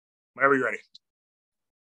Whenever you're ready.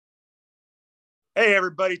 Hey,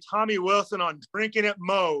 everybody. Tommy Wilson on Drinkin at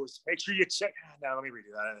Moe's. Make sure you check. Now, let me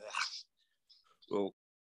redo that. Well,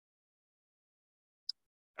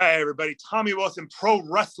 hey, everybody. Tommy Wilson, pro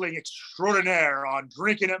wrestling extraordinaire on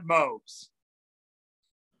Drinkin at Moe's.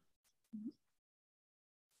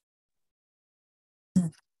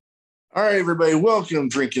 all right, everybody. Welcome,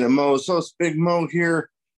 Drinking at Moe's. Host Big Mo here.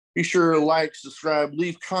 Be sure to like, subscribe,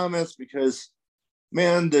 leave comments because,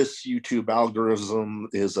 man, this YouTube algorithm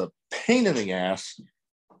is a pain in the ass.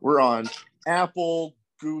 We're on Apple,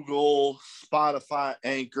 Google, Spotify,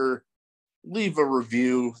 Anchor. Leave a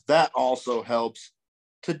review. That also helps.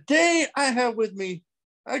 Today, I have with me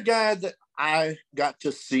a guy that I got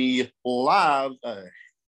to see live a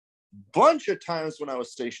bunch of times when I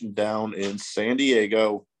was stationed down in San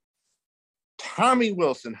Diego. Tommy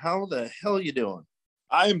Wilson, how the hell are you doing?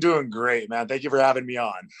 I am doing great, man. Thank you for having me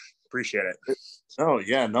on. Appreciate it. Oh,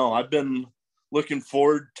 yeah, no, I've been looking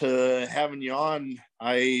forward to having you on.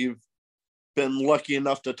 I've been lucky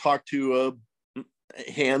enough to talk to a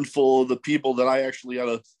handful of the people that I actually got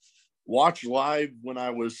to watch live when I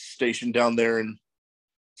was stationed down there in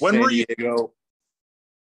San Diego.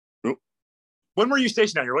 When were you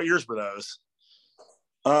stationed down here? What years were those?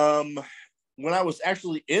 When I was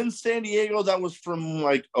actually in San Diego, that was from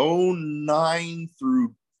like 09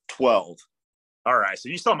 through 12. All right. So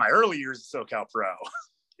you saw my early years of SoCal Pro.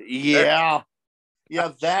 Yeah.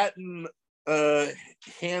 Yeah, that and a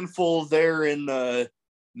handful there in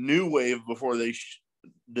New Wave before they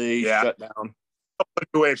shut down.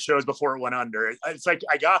 New Wave shows before it went under. It's like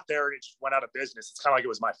I got there and it just went out of business. It's kind of like it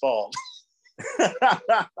was my fault.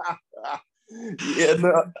 Yeah,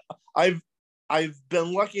 no, I've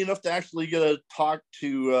been lucky enough to actually get to talk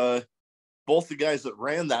to both the guys that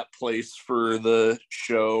ran that place for the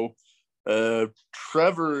show.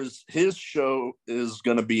 Trevor's his show is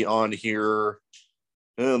going to be on here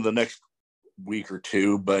in the next week or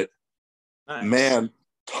two, but nice. Man,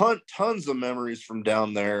 tons of memories from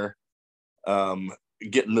down there.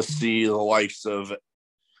 Getting to see the likes of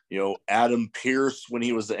Adam Pearce when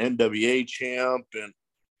he was the NWA champ, and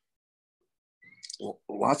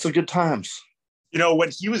lots of good times. When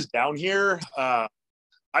he was down here, I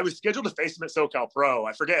was scheduled to face him at SoCal Pro.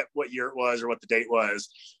 I forget what year it was or what the date was,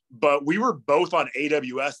 but we were both on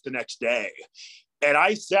AWS the next day. And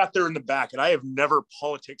I sat there in the back, and I have never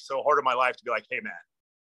politicked so hard in my life to be like, hey, man,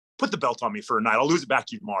 put the belt on me for a night. I'll lose it back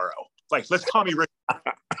to you tomorrow. Like, let's Tommy Rich.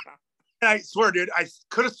 And I swear, dude, I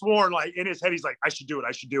could have sworn, like, in his head, he's like, I should do it.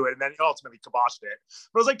 And then he ultimately kiboshed it.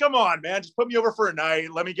 But I was like, come on, man, just put me over for a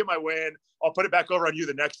night. Let me get my win. I'll put it back over on you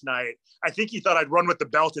the next night. I think he thought I'd run with the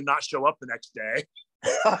belt and not show up the next day.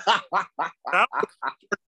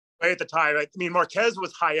 At the time, I mean, Marquez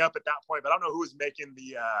was high up at that point, but I don't know who was making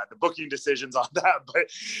the booking decisions on that. But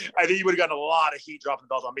I think he would have gotten a lot of heat dropping the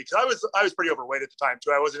belt on me because I was pretty overweight at the time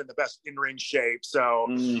too. I wasn't in the best in-ring shape, so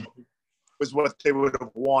it was what they would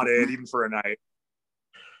have wanted even for a night.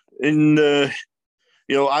 And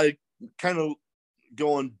I kind of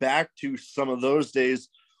going back to some of those days.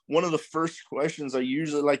 One of the first questions I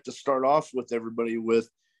usually like to start off with everybody with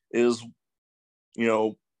is,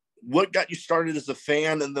 what got you started as a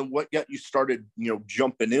fan, and then what got you started,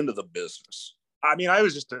 jumping into the business? I mean, I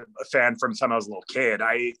was just a fan from the time I was a little kid.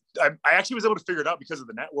 I actually was able to figure it out because of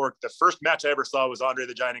the network. The first match I ever saw was Andre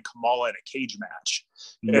the Giant and Kamala in a cage match.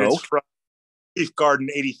 And it's from Leaf Garden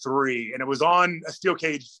 '83, and it was on a steel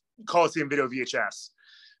cage Coliseum video VHS.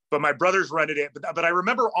 But my brothers rented it. But I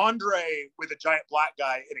remember Andre with a giant black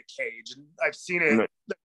guy in a cage, and I've seen it.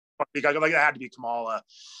 Like, it had to be Kamala.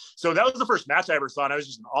 So that was the first match I ever saw, and I was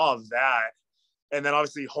just in awe of that. And then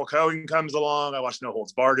obviously Hulk Hogan comes along. I watched No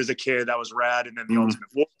Holds Barred as a kid. That was rad. And then the Ultimate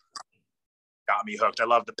Warrior got me hooked. I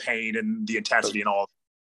love the pain and the intensity and all.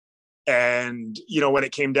 And, when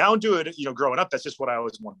it came down to it, growing up, that's just what I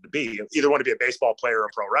always wanted to be. Either want to be a baseball player or a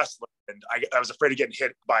pro wrestler. And I was afraid of getting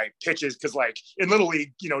hit by pitches because, like, in Little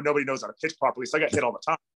League, nobody knows how to pitch properly. So I got hit all the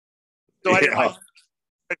time. So I didn't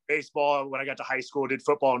baseball when I got to high school, did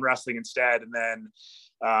football and wrestling instead. And then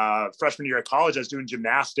freshman year at college, I was doing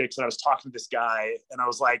gymnastics, and I was talking to this guy, and I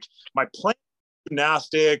was like, my plan is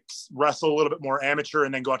gymnastics, wrestle a little bit more amateur,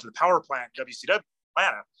 and then go out to the power plant, WCW,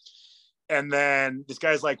 Atlanta. And then this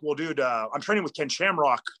guy's like, well, dude, I'm training with Ken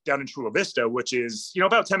Shamrock down in Chula Vista, which is,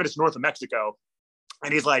 about 10 minutes north of Mexico.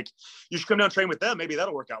 And he's like, you should come down and train with them. Maybe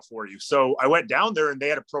that'll work out for you. So I went down there, and they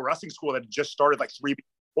had a pro wrestling school that had just started like 3 weeks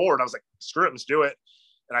before. And I was like, screw it, let's do it.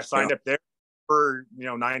 And I signed up there for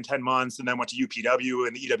 9-10 months, and then went to UPW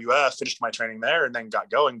and the EWF, finished my training there, and then got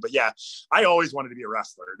going. But yeah, I always wanted to be a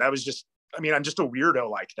wrestler. That was just, I'm just a weirdo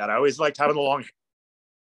like that. I always liked having the long hair.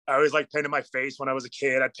 I always like painting my face when I was a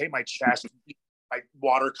kid. I'd paint my chest like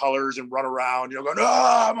watercolors and run around, going,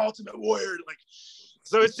 "Oh, I'm Ultimate Warrior!" Like,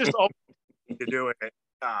 so it's just all to do it.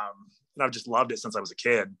 And I've just loved it since I was a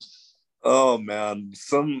kid. Oh man,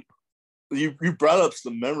 you brought up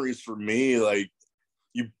some memories for me,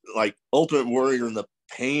 like Ultimate Warrior and the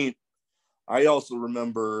paint. I also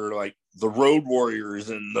remember like the Road Warriors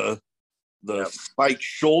and the spiked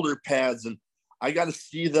shoulder pads, and I got to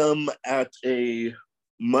see them at a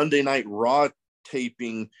Monday Night Raw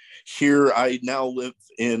taping here. I now live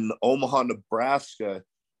in Omaha, Nebraska,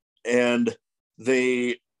 and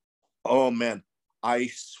oh man, I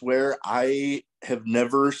swear I have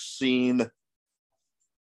never seen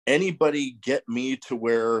anybody get me to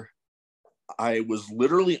where I was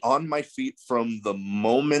literally on my feet from the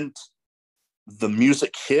moment the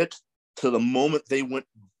music hit to the moment they went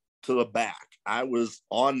to the back. I was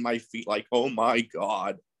on my feet like, oh my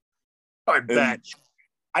God. I bet.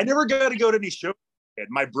 I never got to go to any shows.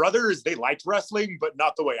 My brothers, they liked wrestling, but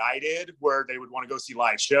not the way I did, where they would want to go see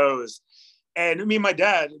live shows. And my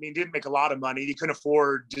dad, didn't make a lot of money. He couldn't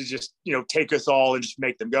afford to just, take us all and just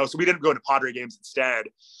make them go. So we didn't go to Padre games instead.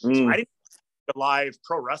 So I didn't go to a live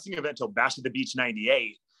pro wrestling event until Bash at the Beach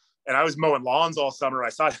 98. And I was mowing lawns all summer. I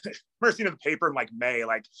saw first seen in the paper in like May,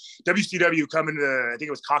 like WCW coming to, I think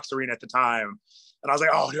it was Cox Arena at the time. And I was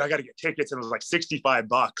like, oh, dude, I got to get tickets. And it was like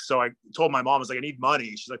 $65. So I told my mom, I was like, I need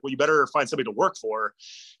money. She's like, well, you better find somebody to work for.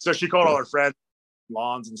 So she called all her friends,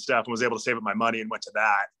 lawns and stuff, and was able to save up my money and went to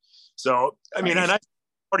that. So, and I was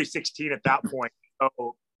already 16 at that point.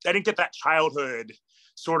 So I didn't get that childhood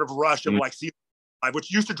sort of rush of like seeing live,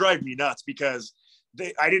 which used to drive me nuts because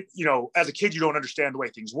I didn't, as a kid, you don't understand the way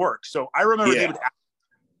things work. So I remember they would ask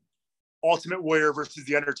Ultimate Warrior versus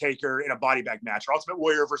The Undertaker in a body bag match, or Ultimate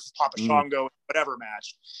Warrior versus Papa Shango, whatever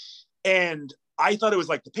match. And I thought it was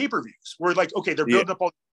like the pay-per-views where like, okay, they're building up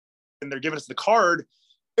all and they're giving us the card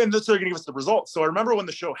and they're going to give us the results. So I remember when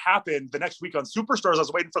the show happened the next week on Superstars, I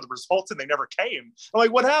was waiting for the results and they never came. I'm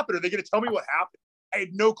like, what happened? Are they going to tell me what happened? I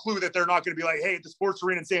had no clue that they're not going to be like, hey, at the sports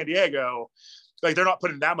arena in San Diego, like they're not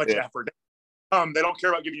putting that much effort. They don't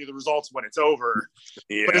care about giving you the results when it's over.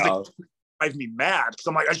 Yeah. But it drives me mad because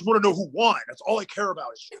I'm like, I just want to know who won. That's all I care about.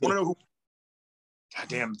 I just want to know who. God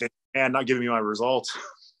damn, man, not giving me my results.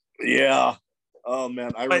 Yeah. Oh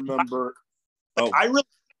man, I remember. I've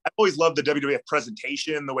always loved the WWF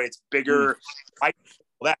presentation, the way it's bigger. I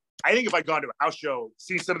think if I'd gone to a house show,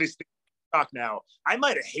 seen some of these things talk now, I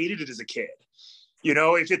might have hated it as a kid.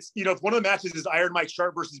 If it's, if one of the matches is Iron Mike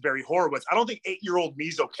Sharp versus Barry Horowitz, I don't think 8-year-old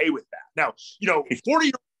me's okay with that. Now,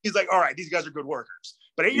 40-year-old me's like, all right, these guys are good workers.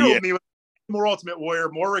 But 8-year-old me, more Ultimate Warrior,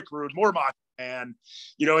 more Rick Rude, more Macho Man,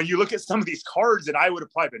 and you look at some of these cards and I would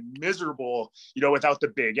have probably been miserable, without the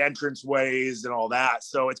big entrance ways and all that.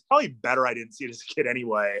 So it's probably better I didn't see it as a kid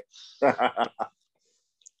anyway.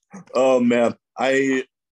 Oh, man.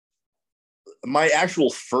 My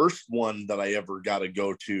actual first one that I ever got to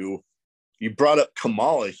go to, you brought up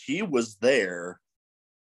Kamala. He was there,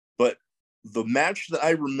 but the match that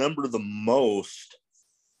I remember the most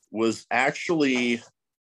was actually,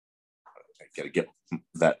 I gotta get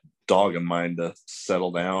that dog of mine to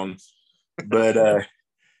settle down, but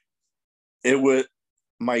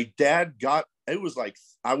my dad got, it was like,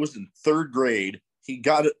 I was in third grade. He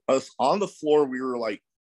got us on the floor. We were like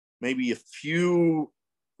maybe a few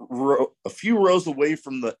rows away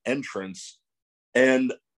from the entrance,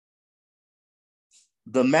 and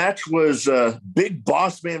the match was Big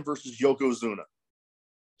Boss Man versus Yokozuna.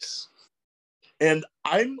 And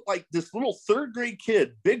I'm like this little third grade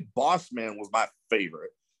kid. Big Boss Man was my favorite.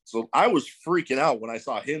 So I was freaking out when I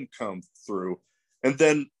saw him come through. And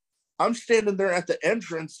then I'm standing there at the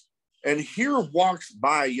entrance and here walks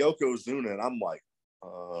by Yokozuna. And I'm like,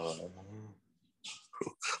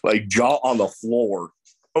 like jaw on the floor.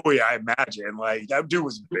 Oh, yeah, I imagine. Like, that dude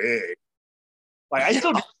was big. Like, I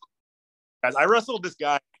still do. Guys, I wrestled this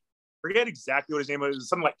guy. I forget exactly what his name was. It was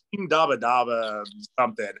something like King Daba Daba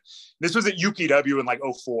something. This was at UPW in like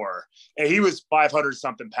 04. And he was 500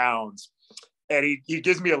 something pounds. And he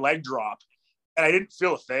gives me a leg drop. And I didn't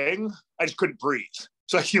feel a thing. I just couldn't breathe.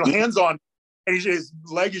 So he lands on, and his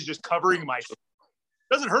leg is just covering my face.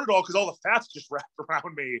 Doesn't hurt at all because all the fat's just wrapped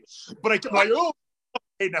around me. But I'm like, oh,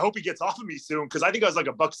 and I hope he gets off of me soon because I think I was like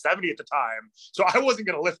 $170 at the time. So I wasn't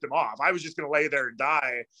going to lift him off. I was just going to lay there and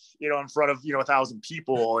die, in front of, 1,000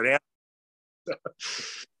 people. And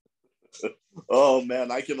oh,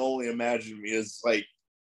 man, I can only imagine me. It's like,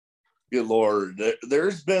 good Lord,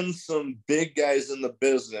 there's been some big guys in the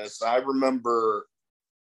business. I remember,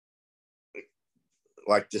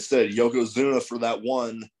 like I said, Yokozuna for that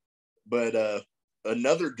one. But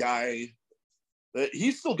another guy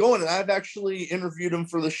He's still going, and I've actually interviewed him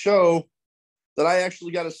for the show that I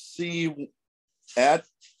actually got to see at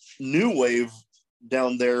New Wave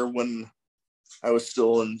down there when I was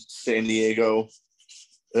still in San Diego.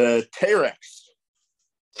 T-Rex.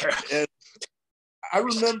 And I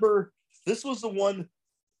remember this was the one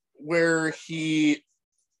where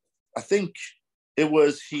I think it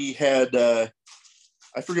was he had,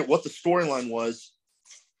 I forget what the storyline was,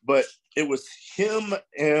 but it was him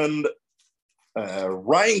and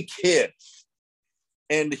Ryan Kidd.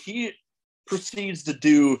 And he proceeds to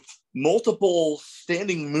do multiple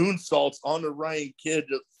standing moonsaults onto Ryan Kidd,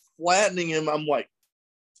 just flattening him. I'm like,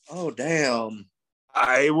 oh, damn.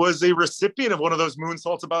 I was a recipient of one of those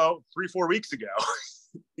moonsaults about 3-4 weeks ago.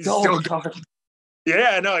 He's still going.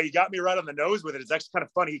 Yeah, no, he got me right on the nose with it. It's actually kind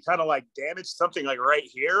of funny. He kind of like damaged something like right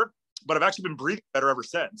here, but I've actually been breathing better ever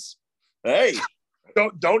since. Hey,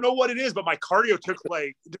 don't know what it is, but my cardio took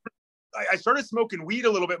like, I started smoking weed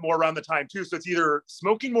a little bit more around the time too. So it's either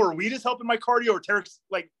smoking more weed is helping my cardio or Tarek's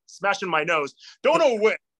like smashing my nose. Don't know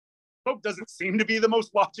which. Smoke doesn't seem to be the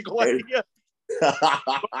most logical idea.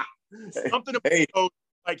 Something about,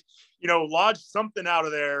 like, lodge something out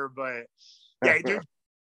of there, but yeah, dude,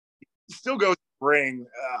 he still goes ring.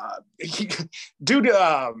 Dude,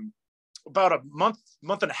 about a month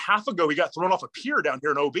and a half ago, he got thrown off a pier down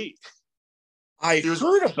here in OB. I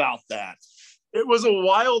heard about that. It was a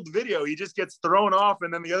wild video. He just gets thrown off,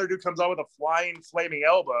 and then the other dude comes out with a flying, flaming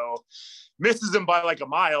elbow, misses him by like a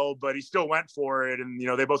mile, but he still went for it. And,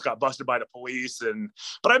 they both got busted by the police.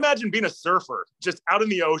 But I imagine being a surfer, just out in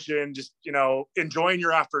the ocean, just, enjoying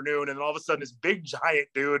your afternoon. And all of a sudden, this big, giant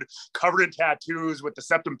dude covered in tattoos with the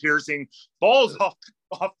septum piercing falls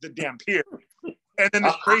off the damn pier. And then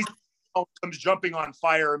this crazy comes jumping on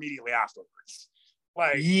fire immediately afterwards.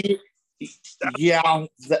 Like, yeah,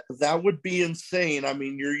 that would be insane. I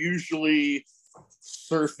mean, you're usually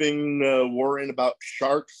surfing, worrying about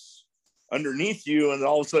sharks underneath you, and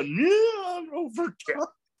all of a sudden, I'm over.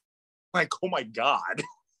 Like, oh my God.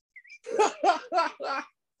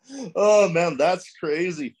 Oh man, that's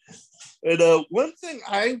crazy. And one thing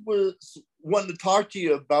I was wanting to talk to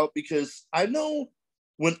you about, because I know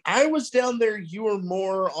when I was down there, you were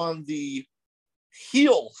more on the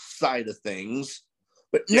heel side of things.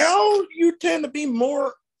 But now you tend to be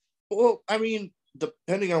more, well, I mean,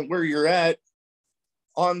 depending on where you're at,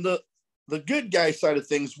 on the good guy side of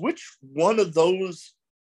things. Which one of those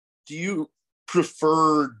do you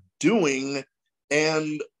prefer doing?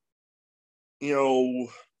 And,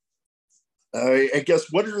 I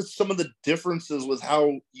guess, what are some of the differences with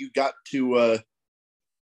how you got to,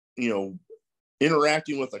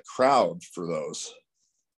 interacting with a crowd for those?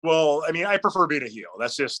 Well, I mean, I prefer being a heel.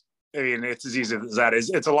 That's just, it's as easy as that is.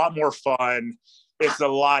 It's a lot more fun. It's a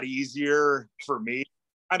lot easier for me.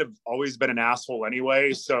 I've kind of always been an asshole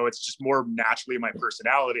anyway, so it's just more naturally my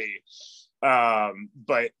personality.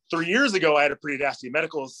 But 3 years ago, I had a pretty nasty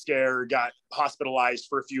medical scare, got hospitalized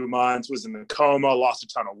for a few months, was in a coma, lost a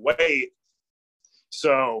ton of weight.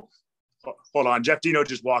 So, hold on. Jeff Dino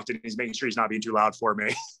just walked in. He's making sure he's not being too loud for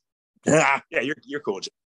me. Yeah, you're cool,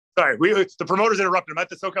 Jeff. Sorry, the promoters interrupted him at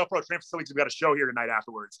the SoCal Pro Training Facility. We got a show here tonight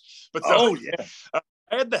afterwards. But I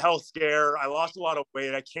had the health scare. I lost a lot of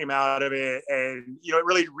weight. I came out of it, and it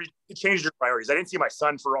really it changed your priorities. I didn't see my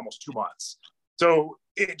son for almost 2 months, so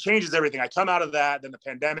it changes everything. I come out of that, then the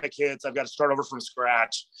pandemic hits. I've got to start over from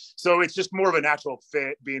scratch. So it's just more of a natural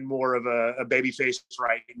fit, being more of a baby face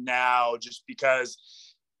right now, just because.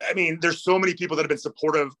 I mean, there's so many people that have been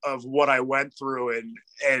supportive of what I went through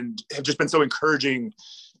and have just been so encouraging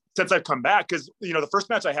since I've come back. Because, the first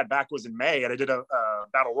match I had back was in May, and I did a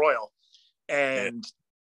battle royal, and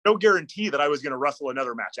no guarantee that I was going to wrestle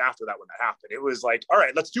another match after that when that happened. It was like, all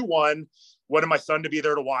right, let's do one. Wanted my son to be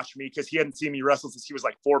there to watch me, because he hadn't seen me wrestle since he was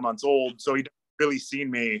like 4 months old. So he'd really seen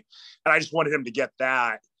me, and I just wanted him to get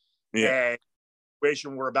that. And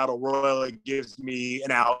situation where a battle royal, it gives me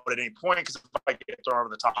an out at any point, because if I get thrown over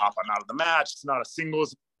the top, I'm out of the match. It's not a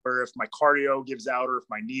singles, or if my cardio gives out, or if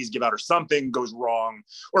my knees give out, or something goes wrong,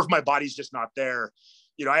 or if my body's just not there,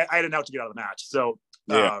 I had an out to get out of the match. So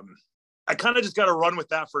I kind of just got to run with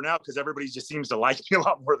that for now, because everybody just seems to like me a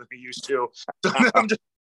lot more than they used to. So I'm just,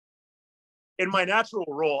 in my natural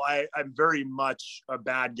role, I'm very much a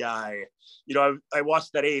bad guy. I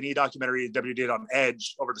watched that A&E documentary W did on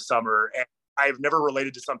Edge over the summer, and I've never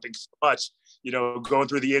related to something so much, going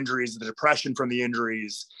through the injuries, the depression from the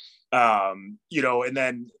injuries, and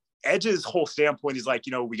then Edge's whole standpoint is like,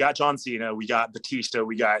 we got John Cena, we got Batista,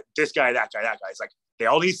 we got this guy, that guy, that guy. It's like, they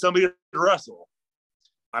all need somebody to wrestle.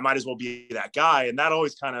 I might as well be that guy. And that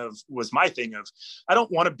always kind of was my thing of, I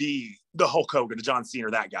don't want to be the Hulk Hogan, the John Cena,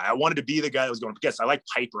 that guy. I wanted to be the guy that was going against. I like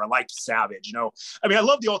Piper. I liked Savage, you know. I mean, I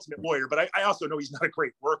love the Ultimate Warrior, but I also know he's not a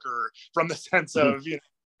great worker from the sense of, you know,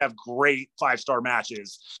 have great 5-star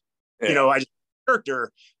matches. Yeah. You know, I just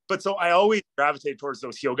character. But so I always gravitate towards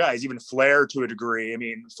those heel guys, even Flair to a degree. I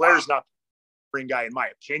mean, Flair's not the ring guy in my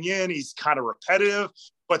opinion. He's kind of repetitive,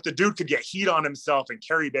 but the dude could get heat on himself and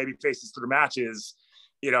carry baby faces through matches.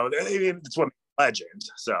 You know, it's what makes a legend.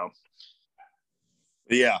 So,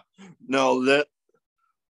 yeah, no,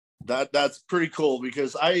 that's pretty cool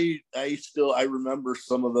because I remember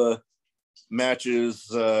some of the matches.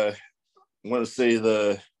 I want to say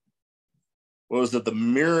the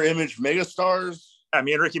Mirror Image Megastars? Yeah,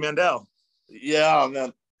 me and Ricky Mandel. Yeah,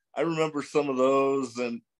 man, I remember some of those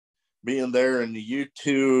and being there, and you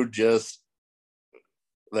two just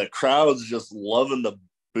the crowd's just loving the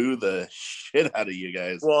boo the shit out of you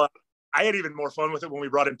guys. Well, I had even more fun with it when we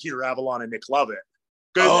brought in Peter Avalon and Nick Lovin.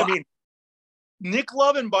 Because I mean, Nick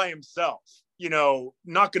Lovin by himself, you know,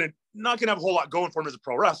 not gonna have a whole lot going for him as a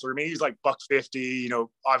pro wrestler. I mean, he's like $150, you know,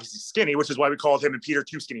 obviously skinny, which is why we called him and Peter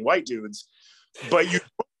two skinny white dudes. But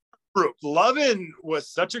Lovin was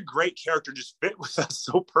such a great character, just fit with us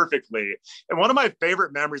so perfectly. And one of my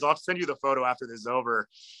favorite memories, I'll send you the photo after this is over,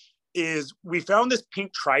 is we found this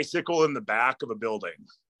pink tricycle in the back of a building.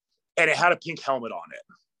 And it had a pink helmet on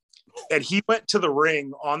it. And he went to the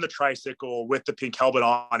ring on the tricycle with the pink helmet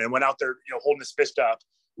on and went out there, you know, holding his fist up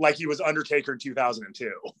like he was Undertaker in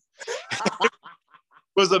 2002.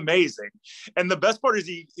 It was amazing. And the best part is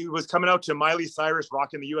he was coming out to Miley Cyrus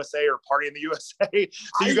Rockin' the USA or Party in the USA.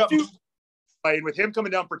 So you got playing with him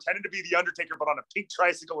coming down pretending to be the Undertaker, but on a pink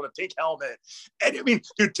tricycle and a pink helmet. And I mean,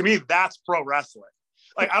 dude, to me, that's pro wrestling.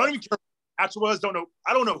 Like, I don't even care match was.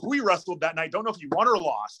 I don't know who he wrestled that night. Don't know if he won or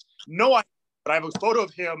lost. No idea. But I have a photo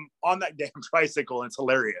of him on that damn tricycle, and it's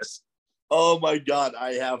hilarious. Oh my God,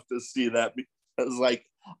 I have to see that because, like,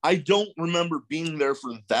 I don't remember being there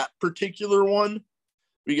for that particular one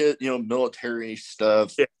because, you know, military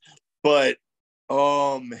stuff. Yeah. But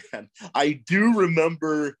oh man, I do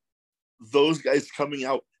remember those guys coming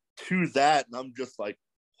out to that, and I'm just like,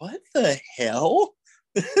 what the hell?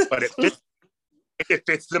 But it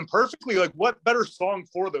fits them perfectly. Like, what better song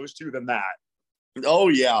for those two than that? Oh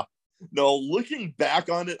yeah. No, looking back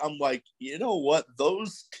on it, I'm like, you know what?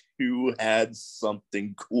 Those two had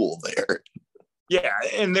something cool there. Yeah,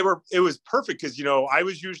 and it was perfect because, you know, I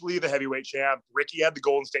was usually the heavyweight champ. Ricky had the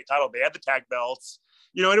Golden State title. They had the tag belts.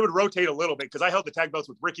 You know, and it would rotate a little bit because I held the tag belts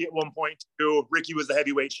with Ricky at one point too. Ricky was the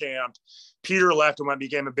heavyweight champ. Peter left and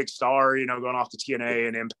became a big star, you know, going off to TNA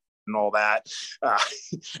and Impact and all that.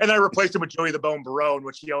 And I replaced him with Joey the Bone Barone,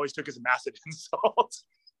 which he always took as a massive insult.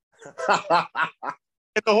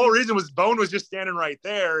 And the whole reason was Bone was just standing right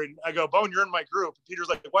there. And I go, Bone, you're in my group. And Peter's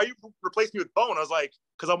like, why you replace me with Bone? I was like,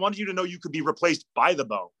 because I wanted you to know you could be replaced by the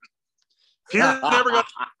Bone. Peter never got.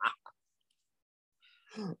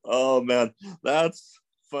 Oh, man. That's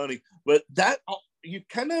funny. But that, you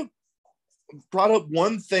kind of brought up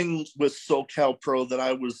one thing with SoCal Pro that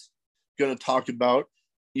I was going to talk about.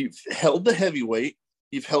 You've held the heavyweight.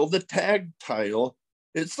 You've held the tag title.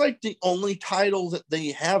 It's like the only title that they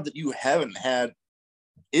have that you haven't had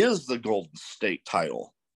is the Golden State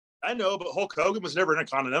title. I know, but Hulk Hogan was never an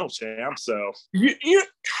Intercontinental champ, so.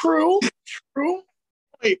 True.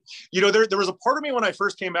 You know, there was a part of me when I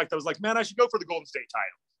first came back that was like, man, I should go for the Golden State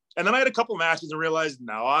title. And then I had a couple matches and realized,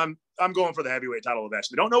 no, I'm going for the heavyweight title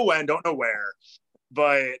eventually. Don't know when, don't know where.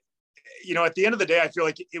 But, you know, at the end of the day, I feel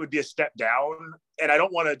like it would be a step down. And I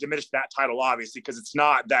don't want to diminish that title, obviously, because it's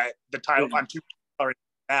not that the title I'm too far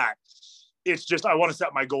back. It's just I want to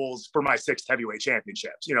set my goals for my 6th heavyweight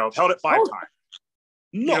championships. You know, I've held it 5 times.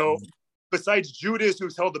 No. You know, besides Judas,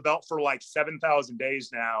 who's held the belt for like 7,000 days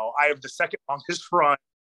now, I have the second longest run,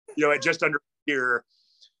 you know, at just under a year.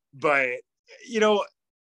 But, you know,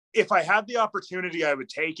 if I had the opportunity, I would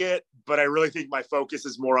take it. But I really think my focus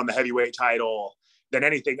is more on the heavyweight title than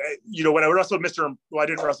anything. You know, when I wrestled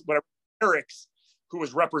Eric's, who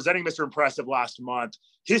was representing Mr. Impressive last month,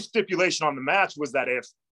 his stipulation on the match was that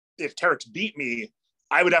if Terex beat me,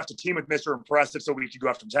 I would have to team with Mr. Impressive so we could go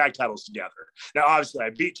after tag titles together. Now, obviously, I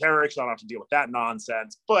beat Terex, so I don't have to deal with that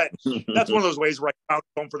nonsense. But that's one of those ways where I'm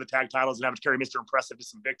going for the tag titles and have to carry Mr. Impressive to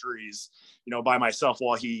some victories, you know, by myself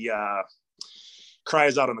while he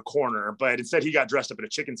cries out in the corner. But instead, he got dressed up in a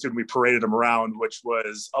chicken suit and we paraded him around, which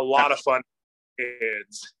was a lot of fun.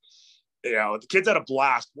 Kids, you know, the kids had a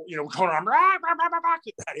blast. You know, going around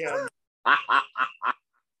at him.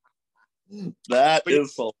 That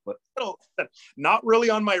is so fun. not really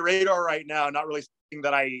on my radar right now. Not really something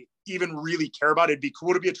that I even really care about. It'd be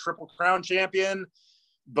cool to be a Triple Crown champion,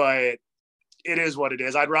 but it is what it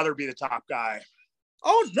is. I'd rather be the top guy.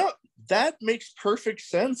 Oh, no, that makes perfect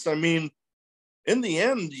sense. I mean, in the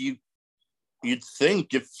end, you'd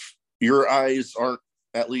think if your eyes aren't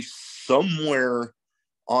at least somewhere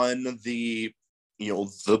on the,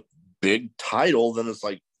 the big title, then it's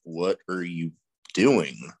like, what are you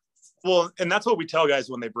doing? Well, and that's what we tell guys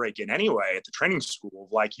when they break in anyway at the training school.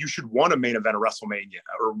 Like, you should want to main event a WrestleMania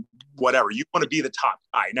or whatever. You want to be the top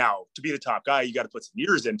guy. Now, to be the top guy, you got to put some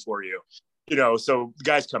years in for you. So the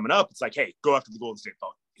guys coming up, it's like, hey, go after the Golden State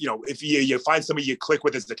belt. If you find somebody you click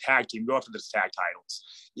with as the tag team, go after the tag titles.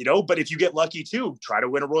 But if you get lucky too, try to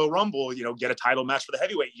win a Royal Rumble, get a title match for the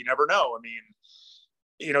heavyweight. You never know. I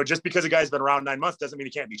mean, just because a guy's been around 9 months doesn't mean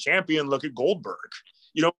he can't be champion. Look at Goldberg.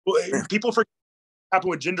 People forget what happened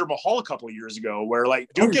with Jinder Mahal a couple of years ago, where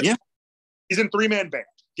he's in 3-man band,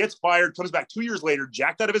 gets fired, comes back 2 years later,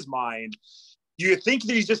 jacked out of his mind. You think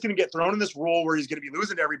that he's just going to get thrown in this role where he's going to be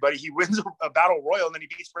losing to everybody. He wins a battle royal and then he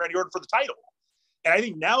beats Randy Orton for the title. And I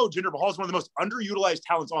think now Jinder Mahal is one of the most underutilized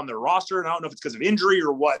talents on their roster. And I don't know if it's because of injury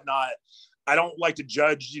or whatnot. I don't like to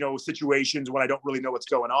judge, situations when I don't really know what's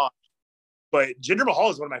going on. But Jinder Mahal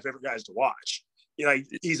is one of my favorite guys to watch.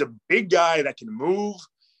 He's a big guy that can move.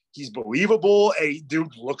 He's believable. And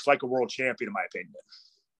dude looks like a world champion, in my opinion.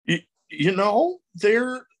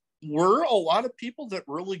 There were a lot of people that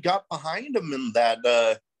really got behind him in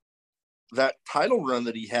that title run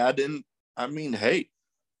that he had. And I mean, hey,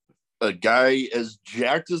 a guy as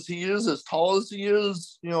jacked as he is, as tall as he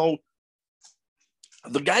is, the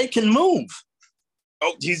guy can move.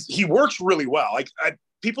 Oh, he works really well. I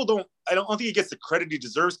don't think he gets the credit he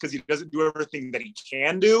deserves because he doesn't do everything that he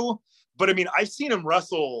can do. But I mean, I've seen him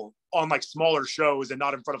wrestle on smaller shows and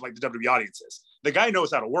not in front of the WWE audiences. The guy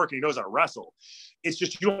knows how to work and he knows how to wrestle. It's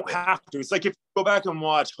just, you don't have to. It's like if you go back and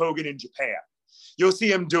watch Hogan in Japan, you'll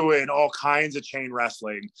see him doing all kinds of chain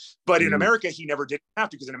wrestling. But in America, he never did have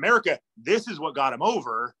to, because in America, this is what got him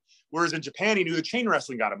over. Whereas in Japan, he knew the chain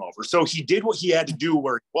wrestling got him over. So he did what he had to do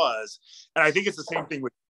where he was. And I think it's the same thing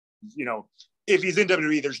with, if he's in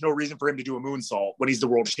WWE, there's no reason for him to do a moonsault when he's the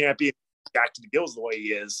world champion, back to the gills the way he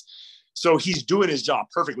is. So he's doing his job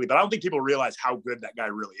perfectly. But I don't think people realize how good that guy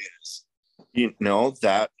really is.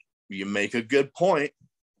 That you make a good point.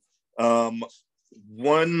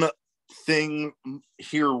 One thing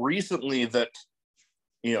here recently that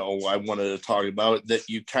I wanted to talk about, that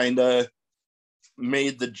you kind of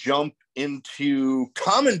made the jump into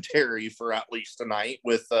commentary for at least tonight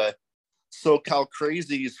with SoCal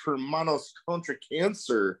Crazy's Hermanos Contra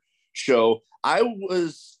Cancer show. I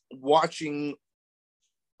was watching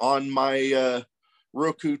on my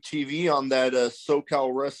Roku TV on that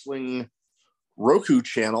SoCal Wrestling Roku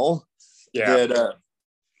channel. Yeah.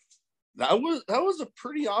 That was a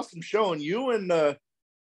pretty awesome show. And you and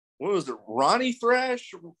what was it, Ronnie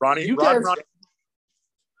Thrash? Ronnie.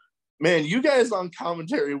 Man, you guys on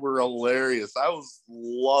commentary were hilarious. I was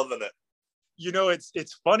loving it.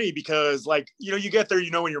 It's funny because you get there,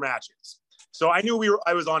 when your match is. So I knew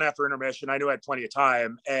I was on after intermission. I knew I had plenty of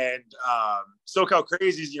time. And SoCal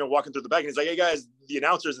Crazy's, walking through the back, and he's like, hey guys, the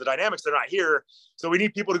announcers, the dynamics, they're not here. So we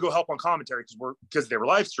need people to go help on commentary because they were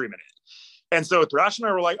live streaming it. And so Thrash and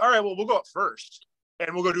I were like, all right, well, we'll go up first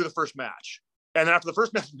and we'll go do the first match. And then after the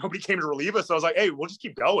first match, nobody came to relieve us. So I was like, hey, we'll just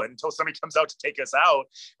keep going until somebody comes out to take us out.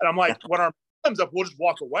 And I'm like, when our comes up, we'll just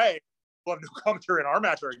walk away. We'll have no commentary in our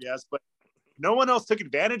match, I guess. But no one else took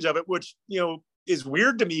advantage of it, which, is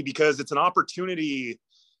weird to me because it's an opportunity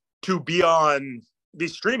to be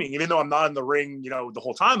streaming, even though I'm not in the ring, the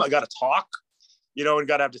whole time. I got to talk, and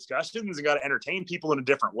got to have discussions and got to entertain people in a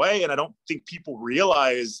different way. And I don't think people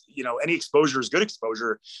realize, any exposure is good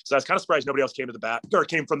exposure. So I was kind of surprised nobody else came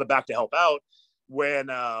from the back to help out. When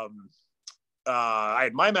I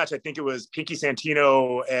had my match, I think it was Pinky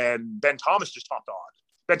Santino and Ben Thomas just hopped on.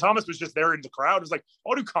 Ben Thomas was just there in the crowd. It was like,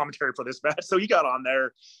 I'll do commentary for this match. So he got on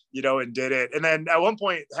there, and did it. And then at one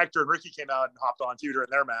point, Hector and Ricky came out and hopped on too during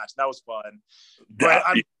their match. That was fun. But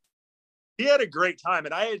he had a great time.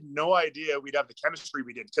 And I had no idea we'd have the chemistry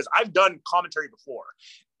we did, because I've done commentary before.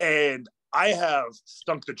 And I have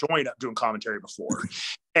stunk the joint up doing commentary before.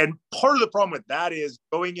 And part of the problem with that is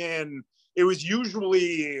going in, it was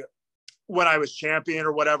usually when I was champion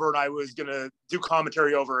or whatever, and I was going to do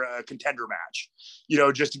commentary over a contender match,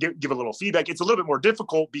 just to give a little feedback. It's a little bit more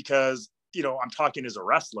difficult because, I'm talking as a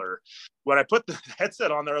wrestler. When I put the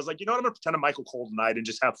headset on there, I was like, I'm going to pretend I'm Michael Cole tonight and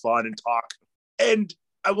just have fun and talk. And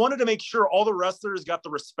I wanted to make sure all the wrestlers got the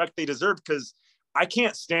respect they deserved, because I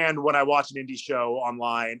can't stand when I watch an indie show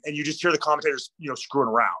online and you just hear the commentators, screwing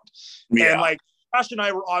around. Yeah. And like Josh and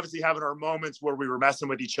I were obviously having our moments where we were messing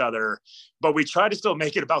with each other, but we tried to still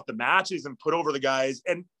make it about the matches and put over the guys.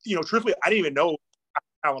 And, truthfully, I didn't even know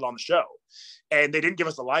talent on the show. And they didn't give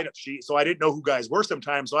us a lineup sheet, so I didn't know who guys were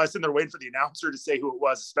sometimes. So I was sitting there waiting for the announcer to say who it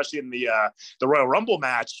was, especially in the Royal Rumble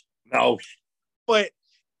match. No. But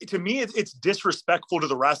to me, it's disrespectful to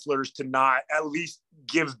the wrestlers to not at least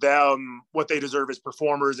give them what they deserve as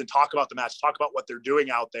performers and talk about the match, talk about what they're doing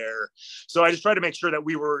out there. So I just tried to make sure that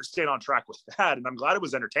we were staying on track with that. And I'm glad it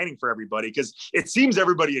was entertaining for everybody because it seems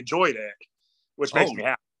everybody enjoyed it, which makes me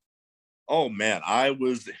happy. Oh man, I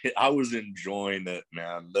was enjoying it,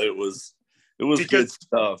 man. It was good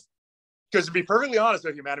stuff. Because to be perfectly honest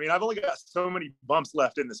with you, man, I mean, I've only got so many bumps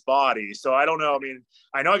left in this body. So I don't know. I mean,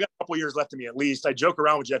 I know I got a couple years left in me at least. I joke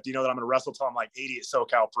around with Jeff Dino that I'm going to wrestle till I'm like 80 at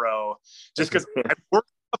SoCal Pro. Just because I've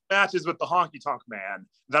worked matches with the honky tonk man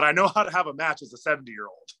that I know how to have a match as a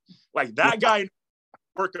 70-year-old. Like that guy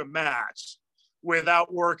work a match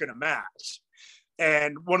without working a match.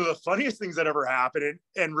 And one of the funniest things that ever happened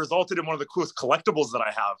and resulted in one of the coolest collectibles that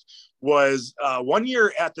I have was one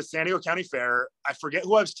year at the San Diego County Fair. I forget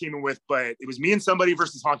who I was teaming with, but it was me and somebody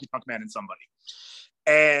versus Honky Tonk Man and somebody.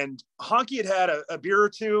 And Honky had a beer or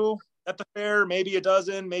two at the fair, maybe a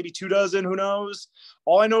dozen, maybe 2 dozen, who knows?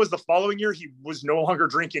 All I know is the following year, he was no longer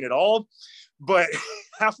drinking at all. But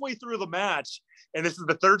halfway through the match, and this is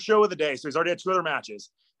the 3rd show of the day, so he's already had 2 other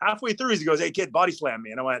matches. Halfway through, he goes, "Hey, kid, body slam me."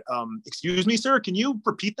 And I went, "Excuse me, sir, can you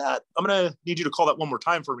repeat that? I'm going to need you to call that one more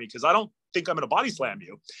time for me because I don't think I'm going to body slam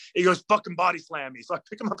you." He goes, "Fucking body slam me." So I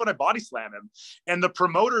pick him up and I body slam him. And the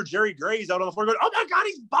promoter, Jerry Gray's out on the floor going, "Oh my God,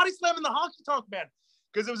 he's body slamming the Honky Tonk Man."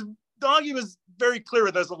 Because Doggy was very clear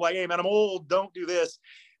with us of like, "Hey, man, I'm old. Don't do this."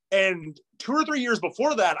 And 2 or 3 years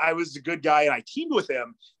before that, I was a good guy and I teamed with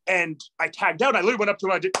him. And I tagged out. And I literally went up to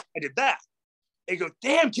him. I did that. They go,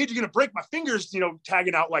 "Damn, kid, you're going to break my fingers,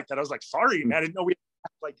 tagging out like that." I was like, "Sorry, man. I didn't know we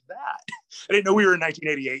had like that." I didn't know we were in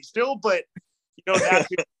 1988 still, but,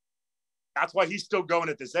 that's why he's still going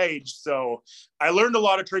at this age. So I learned a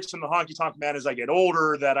lot of tricks from the Honky Tonk Man as I get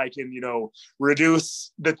older that I can,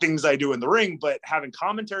 reduce the things I do in the ring. But having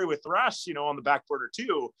commentary with Thrash, on the back border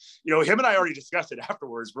too, him and I already discussed it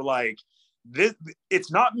afterwards. We're like,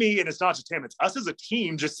 it's not me and it's not just him, it's us as a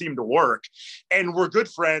team just seem to work, and we're good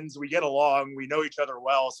friends, we get along, we know each other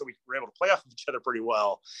well, so we're able to play off of each other pretty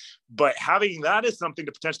well. But having that is something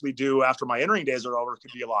to potentially do after my in-ring days are over could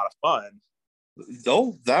be a lot of fun.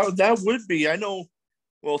 Oh, that would be. I know.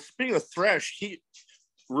 Well, speaking of Thrash, he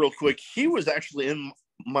was actually in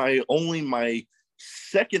my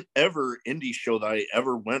 2nd ever indie show that I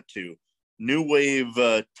ever went to, New Wave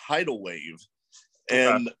Tidal Wave.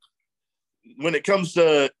 And when it comes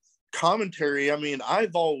to commentary, I mean,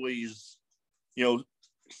 I've always,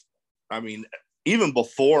 even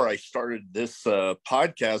before I started this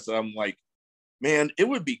podcast, I'm like, man, it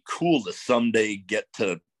would be cool to someday get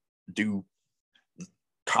to do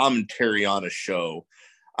commentary on a show.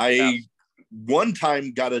 I one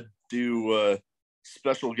time got to do a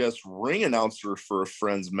special guest ring announcer for a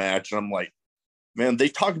friend's match, and I'm like, man, they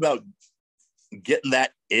talk about getting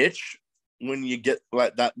that itch when you get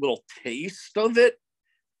like that little taste of it,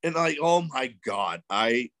 and like, oh my God,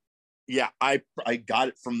 I got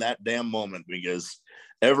it from that damn moment, because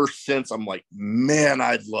ever since I'm like, man,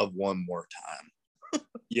 I'd love one more time.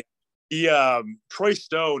 Yeah. Troy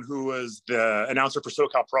Stone, who was the announcer for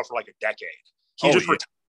SoCal Pro for like a decade, he retired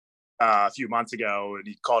a few months ago and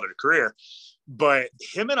he called it a career. But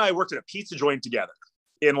him and I worked at a pizza joint together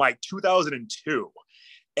in like 2002.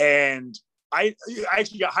 And I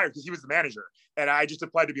actually got hired because he was the manager, and I just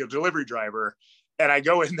applied to be a delivery driver. And I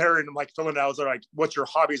go in there and I'm like filling it out. They're like, "What's your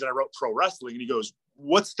hobbies?" And I wrote pro wrestling. And he goes,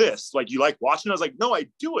 "What's this? Like, you like watching?" I was like, "No, I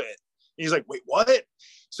do it." And he's like, "Wait, what?"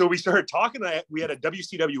 So we started talking. We had a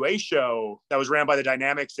WCWA show that was ran by the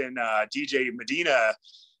Dynamics and DJ Medina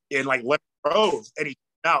in like Lemon Grove. And he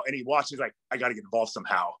came out and he watched. He's like, "I got to get involved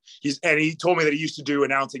somehow." And he told me that he used to do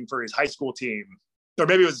announcing for his high school team, or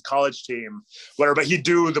maybe it was his college team, whatever, but he'd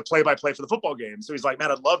do the play-by-play for the football game. So he's like,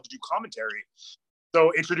 "Man, I'd love to do commentary."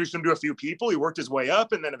 So introduced him to a few people. He worked his way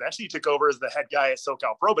up, and then eventually he took over as the head guy at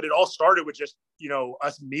SoCal Pro. But it all started with just,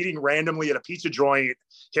 us meeting randomly at a pizza joint,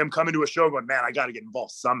 him coming to a show going, "Man, I got to get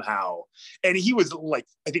involved somehow." And he was like,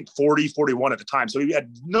 I think 40, 41 at the time. So he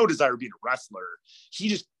had no desire of being a wrestler. He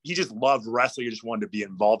just loved wrestling. He just wanted to be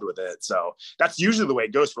involved with it. So that's usually the way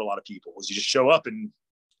it goes for a lot of people, is you just show up and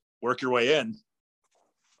work your way in.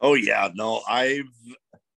 Oh yeah, no,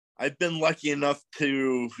 I've been lucky enough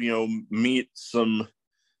to, meet some,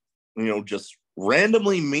 just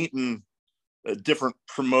randomly meeting different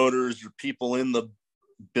promoters or people in the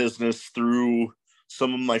business through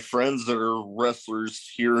some of my friends that are wrestlers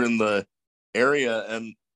here in the area.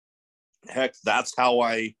 And heck, that's how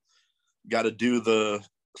I got to do the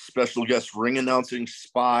special guest ring announcing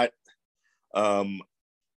spot.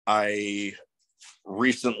 I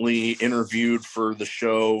recently interviewed for the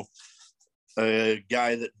show a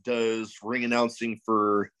guy that does ring announcing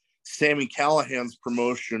for Sammy Callahan's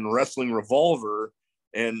promotion, Wrestling Revolver.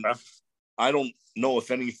 And I don't know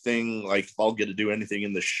if anything, like if I'll get to do anything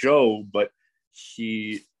in the show, but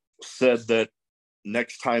he said that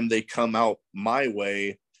next time they come out my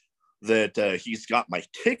way, that he's got my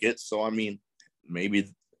ticket. So, I mean,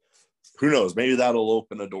 maybe, who knows, maybe that'll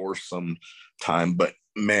open a door sometime. But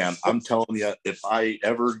man, I'm telling you, if I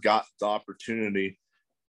ever got the opportunity,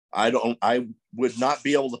 I would not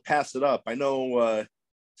be able to pass it up. I know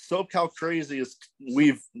SoCal Crazy is,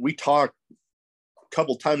 we talk a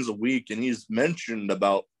couple times a week, and he's mentioned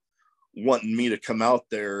about wanting me to come out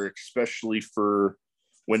there, especially for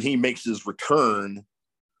when he makes his return,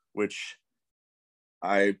 which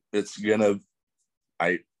it's gonna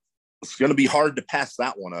be hard to pass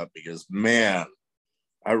that one up, because man,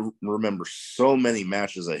 I remember so many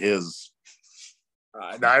matches of his.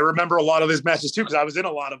 I remember a lot of his matches too, because I was in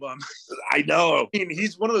a lot of them. I know. I mean,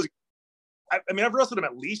 he's one of those. I mean, I've wrestled him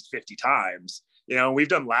at least 50 times. You know, we've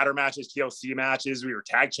done ladder matches, TLC matches. We were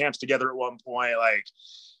tag champs together at one point. Like,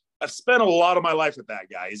 I've spent a lot of my life with that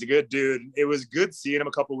guy. He's a good dude. It was good seeing him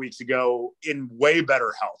a couple of weeks ago in way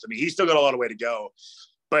better health. I mean, he's still got a lot of way to go,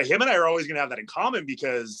 but him and I are always going to have that in common,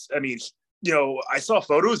 because, I mean, you know, I saw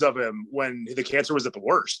photos of him when the cancer was at the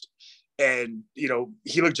worst. And, you know,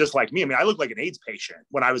 he looked just like me. I mean, I looked like an AIDS patient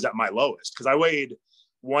when I was at my lowest, because I weighed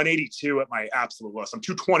 182 at my absolute lowest. I'm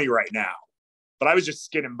 220 right now, but I was just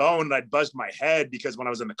skin and bone, and I'd buzzed my head because when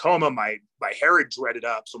I was in the coma, my hair had dreaded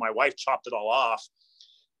up. So my wife chopped it all off.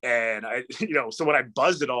 And I, you know, so when I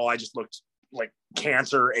buzzed it all, I just looked like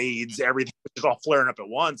cancer, AIDS, everything was just all flaring up at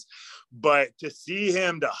once. But to see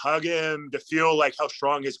him, to hug him, to feel like how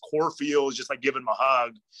strong his core feels, just like giving him a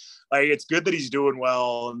hug, like, it's good that he's doing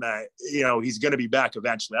well, and that, you know, he's going to be back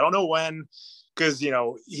eventually. I don't know when, because, you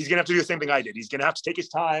know, he's going to have to do the same thing I did. He's going to have to take his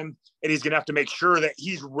time, and he's going to have to make sure that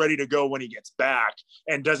he's ready to go when he gets back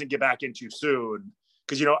and doesn't get back in too soon.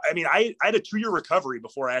 Because, you know, I mean, I had a 2-year recovery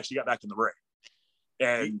before I actually got back in the ring.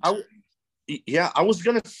 And I was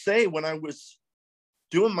going to say, when I was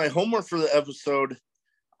doing my homework for the episode,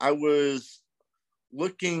 I was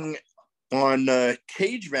looking on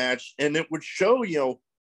Cage Match, and it would show, you know,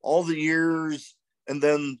 all the years, and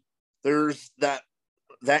then there's that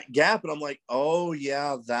gap, and I'm like, oh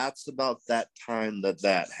yeah, that's about that time that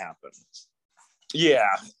happened. Yeah,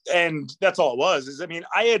 and that's all it was. Is, I mean,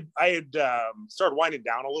 I had started winding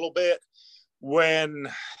down a little bit when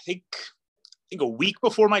I think a week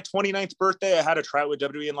before my 29th birthday, I had a tryout with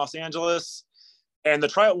WWE in Los Angeles, and the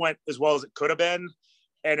tryout went as well as it could have been.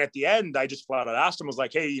 And at the end, I just flat out asked him, was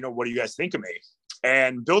like, hey, you know, what do you guys think of me?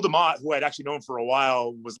 And Bill DeMott, who I'd actually known for a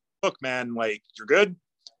while, was, look, man, like, you're good.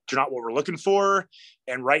 You're not what we're looking for.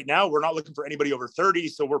 And right now, we're not looking for anybody over 30,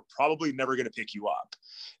 so we're probably never going to pick you up.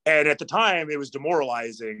 And at the time, it was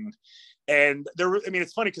demoralizing. And I mean,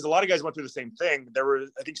 it's funny because a lot of guys went through the same thing.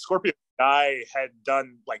 I think Scorpio Sky had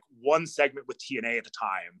done like one segment with TNA at the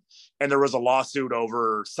time, and there was a lawsuit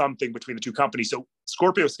over something between the two companies. So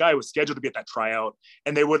Scorpio Sky was scheduled to be at that tryout,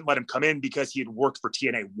 and they wouldn't let him come in because he had worked for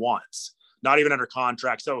TNA once, not even under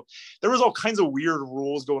contract. So there was all kinds of weird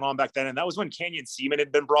rules going on back then. And that was when Canyon Seaman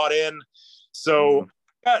had been brought in. So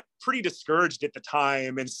I got pretty discouraged at the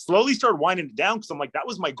time and slowly started winding it down, because I'm like, that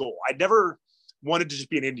was my goal. I'd never wanted to just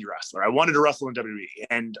be an indie wrestler. I wanted to wrestle in WWE.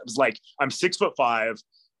 And I was like, I'm 6'5",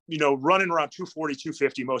 you know, running around 240,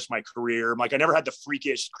 250 most of my career. I'm like, I never had the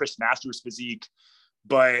freakish Chris Masters physique,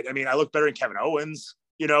 but I mean, I look better than Kevin Owens,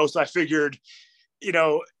 you know? So I figured, you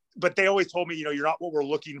know, but they always told me, you know, you're not what we're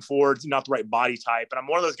looking for. It's not the right body type. And I'm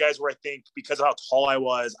one of those guys where I think because of how tall I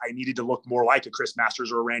was, I needed to look more like a Chris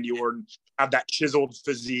Masters or a Randy Orton, have that chiseled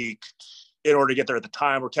physique in order to get there at the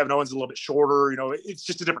time, where Kevin Owens is a little bit shorter. You know, it's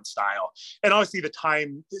just a different style. And obviously the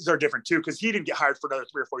times are different too, because he didn't get hired for another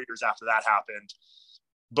 3 or 4 years after that happened.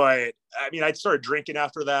 But I mean, I started drinking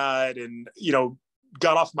after that, and, you know,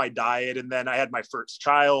 got off my diet. And then I had my first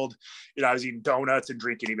child. You know, I was eating donuts and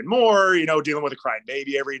drinking even more, you know, dealing with a crying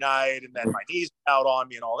baby every night. And then my knees out on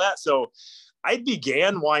me and all that. So I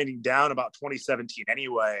began winding down about 2017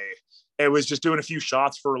 anyway. It was just doing a few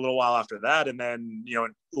shots for a little while after that. And then, you know,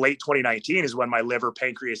 in late 2019 is when my liver,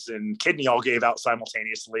 pancreas, and kidney all gave out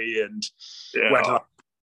simultaneously, and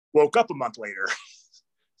woke up a month later.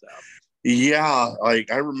 So. Yeah,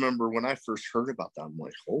 like I remember when I first heard about that, I'm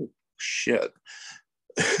like, oh shit.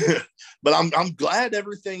 But I'm glad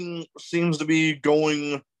everything seems to be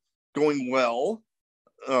going well.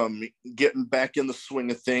 Getting back in the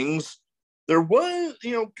swing of things. There was,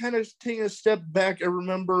 kind of taking a step back. I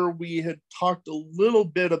remember we had talked a little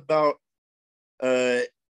bit about AWS,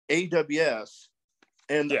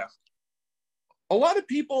 and a lot of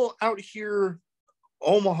people out here,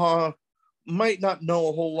 Omaha, might not know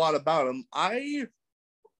a whole lot about them. I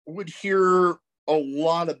would hear a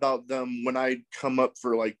lot about them when I'd come up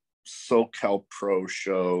for like SoCal Pro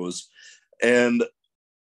shows. And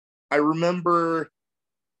I remember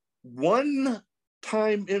one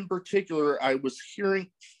time in particular, I was hearing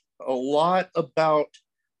a lot about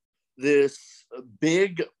this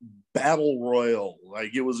big battle royal.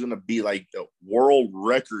 Like it was going to be like a world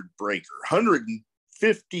record breaker,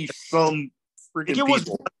 150 some freaking people. Was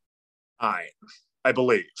I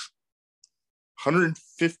believe.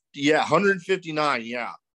 150, 159,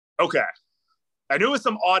 yeah. Okay. I knew it was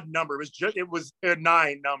some odd number. It was a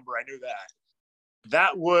 9 number. I knew that.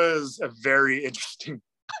 That was a very interesting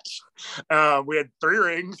match. We had 3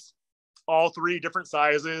 rings, all 3 different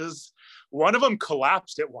sizes. One of them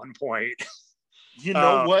collapsed at one point. You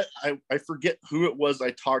know what? I forget who it was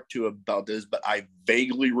I talked to about this, but I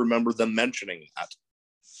vaguely remember them mentioning that.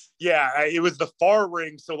 Yeah, it was the far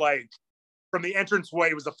ring. So like from the entranceway,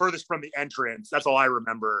 it was the furthest from the entrance. That's all I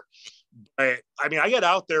remember. But I mean, I got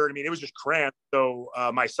out there and I mean, it was just cramped. So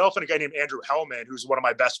myself and a guy named Andrew Hellman, who's one of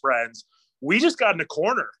my best friends, we just got in a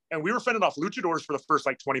corner and we were fending off luchadors for the first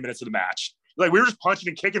like 20 minutes of the match. Like we were just punching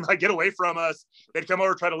and kicking, like get away from us. They'd come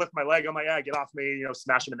over, try to lift my leg. I'm like, yeah, get off me,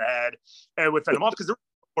 smash them in the head. And we'd fend them off because there was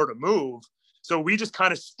nowhere to move. So we just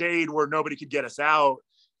kind of stayed where nobody could get us out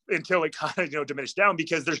until it kind of, diminished down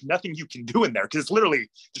because there's nothing you can do in there because it's literally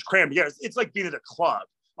just crammed together. It's like being at a club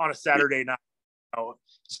on a Saturday night.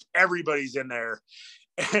 Just everybody's in there.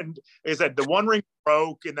 And like I said, the one ring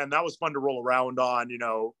broke, and then that was fun to roll around on.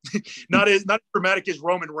 Not as dramatic as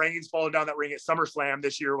Roman Reigns falling down that ring at SummerSlam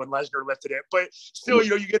this year when Lesnar lifted it, but still,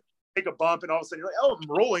 you get to take a bump, and all of a sudden you're like, "Oh, I'm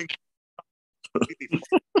rolling."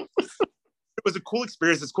 It was a cool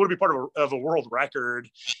experience. It's cool to be part of a world record.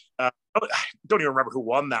 I don't even remember who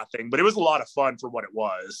won that thing, but it was a lot of fun for what it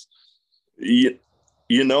was. I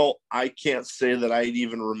can't say that I'd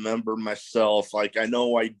even remember myself. Like I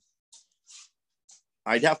know I'd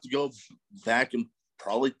have to go back and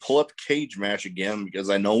probably pull up Cage Match again because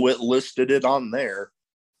I know it listed it on there.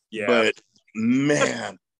 Yeah. But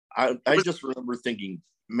man, I just remember thinking,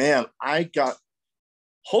 man,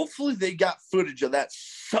 hopefully they got footage of that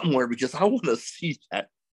somewhere because I want to see that.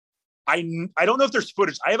 I don't know if there's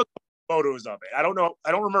footage. I have a couple photos of it. I don't know.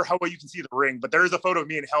 I don't remember how well you can see the ring, but there is a photo of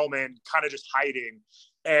me and Hellman kind of just hiding.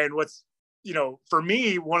 And what's, for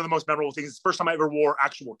me, one of the most memorable things is the first time I ever wore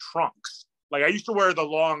actual trunks. Like I used to wear the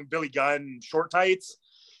long Billy Gunn short tights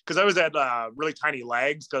because I was at really tiny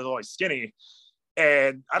legs because I was always skinny.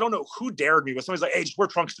 And I don't know who dared me, but somebody's like, "Hey, just wear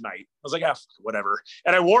trunks tonight." I was like, "Yeah, whatever."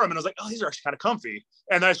 And I wore them and I was like, "Oh, these are actually kind of comfy."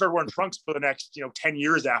 And then I started wearing trunks for the next, 10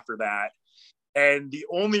 years after that. And the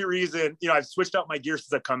only reason, I've switched out my gear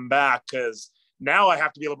since I've come back because now I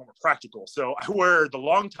have to be a little more practical. So I wear the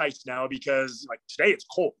long tights now because like today it's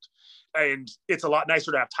cold and it's a lot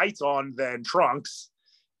nicer to have tights on than trunks.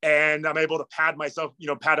 And I'm able to pad myself,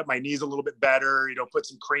 pad up my knees a little bit better, put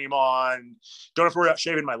some cream on. Don't have to worry about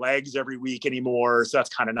shaving my legs every week anymore. So that's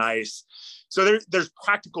kind of nice. So there's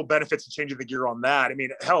practical benefits to changing the gear on that. I mean,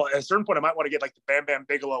 hell, at a certain point, I might want to get like the Bam Bam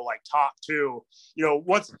Bigelow like top too.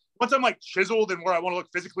 Once I'm like chiseled and where I want to look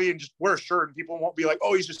physically and just wear a shirt and people won't be like,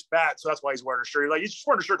 "Oh, he's just fat, so that's why he's wearing a shirt." Like he's just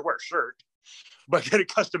wearing a shirt to wear a shirt, but get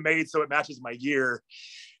it custom made so it matches my gear.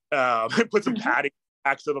 Put some padding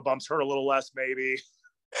back so the bumps hurt a little less, maybe.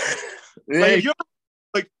 Like, if you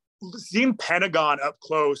ever, seeing Pentagon up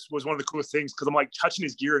close was one of the coolest things because I'm like touching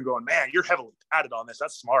his gear and going, "Man, you're heavily padded on this.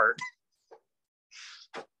 That's smart."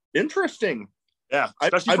 Interesting. Yeah,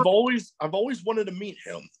 I've always wanted to meet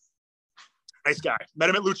him. Nice guy. Met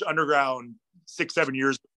him at Lucha Underground 6-7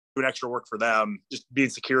 years ago, doing extra work for them, just being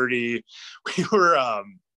security. We were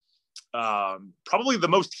probably the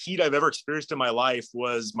most heat I've ever experienced in my life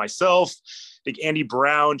was myself, like Andy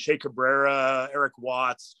Brown, Che Cabrera, Eric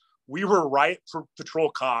Watts. We were right for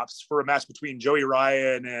patrol cops for a match between Joey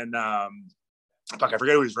Ryan and I forget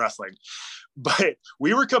who he was wrestling, but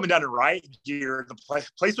we were coming down in riot gear. The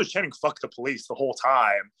place was chanting "fuck the police" the whole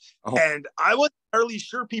time. Oh. And I wasn't entirely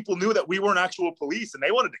sure people knew that we weren't actual police and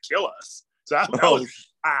they wanted to kill us. So that was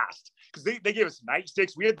fast. Because they gave us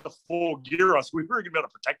nightsticks. We had the full gear on, so we were going to be able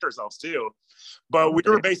to protect ourselves too. But we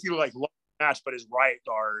were basically like match, but as riot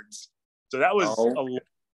guards. So that was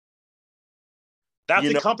that's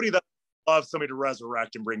a company that love somebody to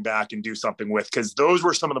resurrect and bring back and do something with, because those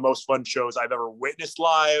were some of the most fun shows I've ever witnessed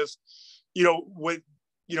live. When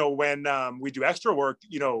we do extra work,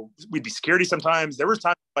 we'd be security sometimes. There was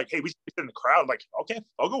times like, hey, we sit in the crowd. I'm like, okay,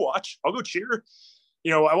 I'll go watch. I'll go cheer.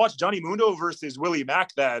 I watched Johnny Mundo versus Willie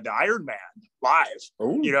Mack, the Iron Man live.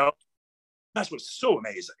 Oh. That was so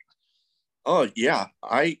amazing. Oh yeah.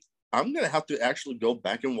 I'm going to have to actually go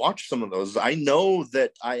back and watch some of those. I know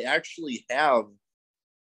that I actually have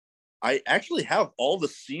all the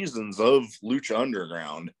seasons of Lucha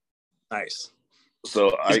Underground. Nice.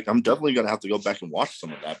 So I'm definitely going to have to go back and watch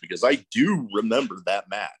some of that, because I do remember that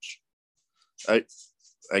match. I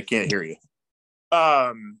can't hear you.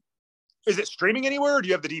 Is it streaming anywhere, or do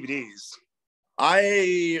you have the DVDs?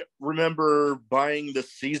 I remember buying the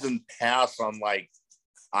season pass on like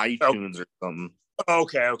iTunes or something.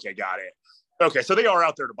 Okay, got it. Okay, so they are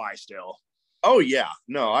out there to buy still. Oh yeah,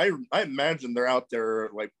 no, I imagine they're out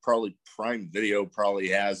there. Like probably Prime Video probably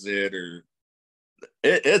has it, or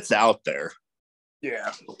it's out there.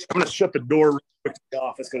 Yeah, I'm gonna shut the door to the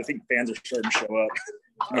office because I think fans are starting to show up.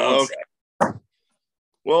 Okay.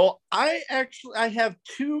 Well, I have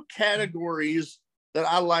two categories that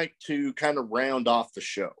I like to kind of round off the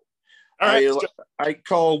show. All right, I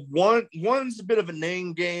call one's a bit of a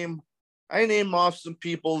name game. I name off some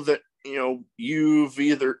people that you've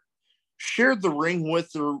either shared the ring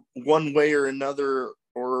with, or one way or another,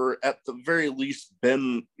 or at the very least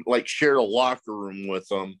been like shared a locker room with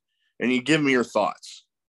them, and you give me your thoughts.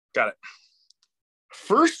 Got it.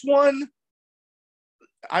 First one,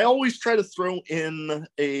 I always try to throw in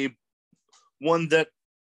one that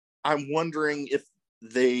I'm wondering if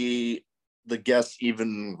the guests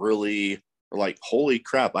even really are like, holy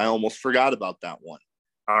crap, I almost forgot about that one.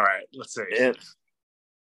 All right, let's see.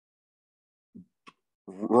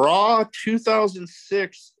 Raw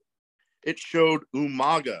 2006, it showed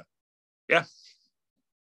Umaga. Yeah.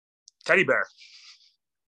 Teddy Bear.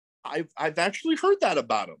 I've actually heard that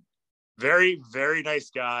about him. Very, very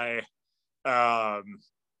nice guy.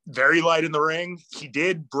 Very light in the ring. He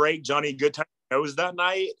did break Johnny Goodtime's nose that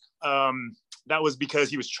night. That was because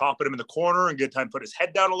he was chopping him in the corner, and Goodtime put his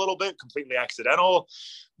head down a little bit, completely accidental.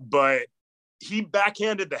 But he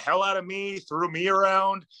backhanded the hell out of me, threw me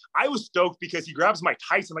around. I was stoked because he grabs my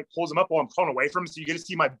tights and like pulls them up while I'm pulling away from him. So you get to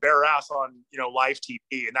see my bare ass on, live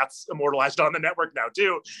TV. And that's immortalized on the network now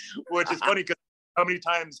too, which is funny because how many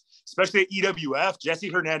times, especially at EWF, Jesse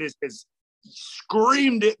Hernandez has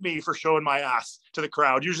screamed at me for showing my ass to the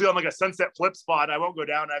crowd. Usually on like a sunset flip spot, I won't go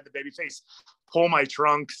down. I have the baby face pull my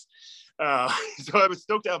trunks. So I was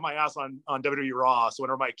stoked to have my ass on WWE Raw. So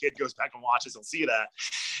whenever my kid goes back and watches, he'll see that.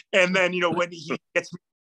 And then, when he gets me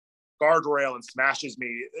guardrail and smashes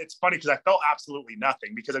me, it's funny because I felt absolutely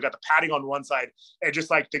nothing, because I got the padding on one side, and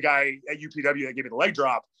just like the guy at UPW that gave me the leg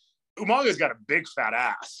drop, Umaga's got a big fat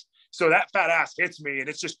ass. So that fat ass hits me, and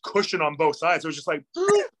it's just cushion on both sides. So it's just like,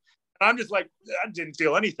 I'm just like, I didn't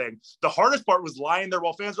feel anything. The hardest part was lying there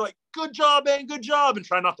while fans were like, good job, man, good job, and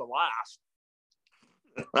trying not to laugh.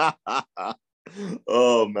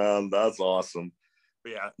 Oh man, that's awesome.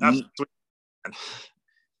 But yeah, absolutely.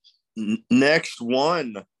 Next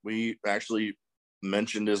one, we actually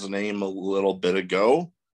mentioned his name a little bit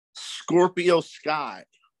ago, Scorpio Sky.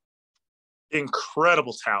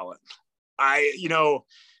 Incredible talent.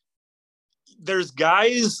 There's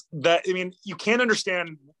guys that, you can't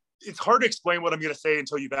understand. It's hard to explain what I'm going to say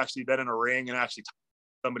until you've actually been in a ring and actually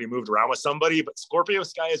somebody moved around with somebody. But Scorpio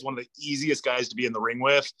Sky is one of the easiest guys to be in the ring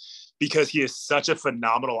with, because he is such a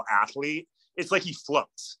phenomenal athlete. It's like he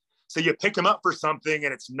floats. So you pick him up for something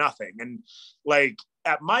and it's nothing. And like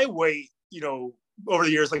at my weight, over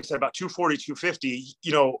the years, like I said, about 240, 250,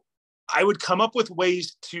 I would come up with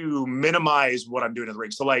ways to minimize what I'm doing in the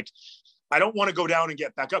ring. So like, I don't want to go down and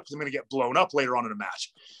get back up because I'm going to get blown up later on in a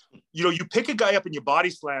match. You pick a guy up and you body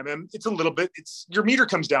slam him. It's a little bit, your meter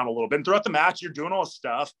comes down a little bit. And throughout the match, you're doing all this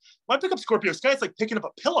stuff. When I pick up Scorpio Sky, it's like picking up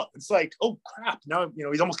a pillow. It's like, oh crap. Now,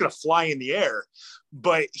 he's almost going to fly in the air,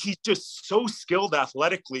 but he's just so skilled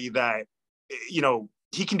athletically that,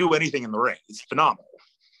 he can do anything in the ring. It's phenomenal.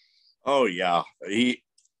 Oh yeah.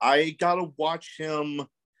 I got to watch him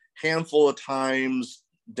handful of times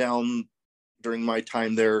down during my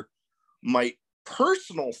time there. My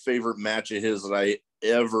personal favorite match of his that I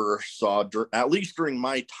ever saw, at least during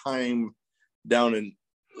my time down in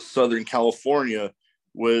Southern California,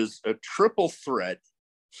 was a triple threat.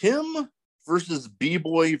 Him versus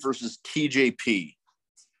B-Boy versus TJP.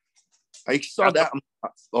 I saw that.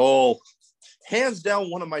 Oh, hands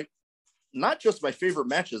down, one of my, not just my favorite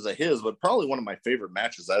matches of his, but probably one of my favorite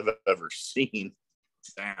matches I've ever seen.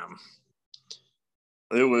 Damn.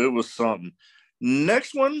 It was something.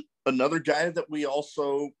 Next one, another guy that we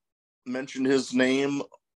also mentioned his name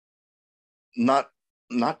not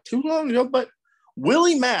too long ago, but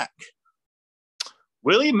Willie Mack.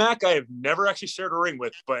 Willie Mack, I have never actually shared a ring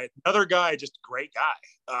with, but another guy, just great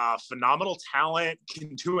guy, phenomenal talent,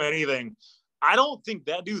 can do anything. I don't think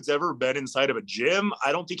that dude's ever been inside of a gym.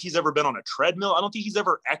 I don't think he's ever been on a treadmill. I don't think he's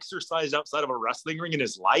ever exercised outside of a wrestling ring in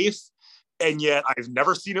his life. And yet I've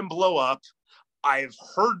never seen him blow up. I've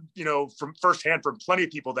heard, from firsthand from plenty of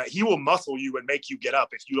people that he will muscle you and make you get up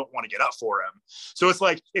if you don't want to get up for him. So it's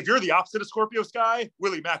like, if you're the opposite of Scorpio Sky,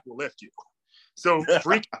 Willie Mack will lift you. So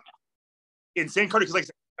freak insane cardio. Because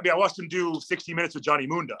I watched him do 60 minutes with Johnny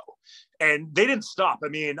Mundo, and they didn't stop. I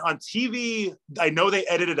mean, on TV, I know they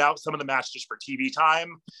edited out some of the match just for TV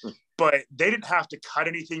time, but they didn't have to cut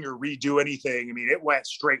anything or redo anything. I mean, it went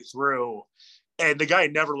straight through. And the guy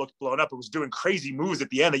never looked blown up. It was doing crazy moves at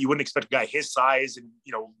the end that you wouldn't expect a guy his size and,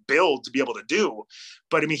 build to be able to do.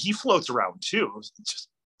 But I mean, he floats around too. It's just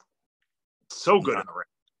so good in the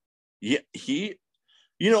ring.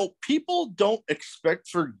 Yeah, people don't expect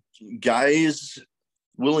for guys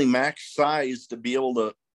Willie Mack's size to be able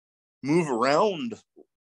to move around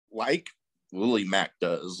like Willie Mack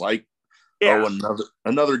does. Like,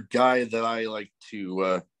 another guy that I like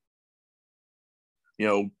to,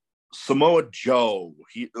 Samoa Joe.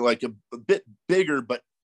 He like a bit bigger, but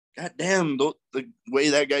goddamn, the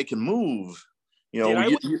way that guy can move.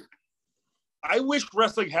 I wish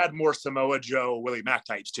wrestling had more Samoa Joe, Willie Mack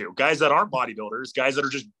types too. Guys that aren't bodybuilders, guys that are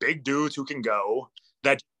just big dudes who can go,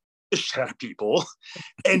 that just shut up people,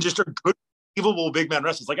 and just are good, believable big man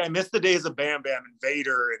wrestlers. Like, I miss the days of Bam Bam and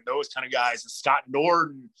Vader and those kind of guys, and Scott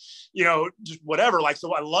Norton, just whatever. Like,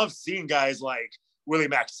 so I love seeing guys like Willie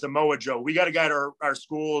Mack, Samoa Joe. We got a guy at our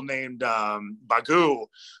school named Bagu,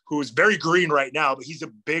 who's very green right now, but he's a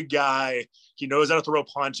big guy. He knows how to throw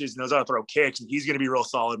punches, knows how to throw kicks, and he's going to be real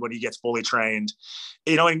solid when he gets fully trained.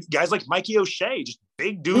 And guys like Mikey O'Shea, just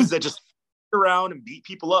big dudes that just around and beat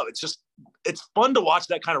people up. It's fun to watch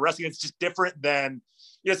that kind of wrestling. It's just different than,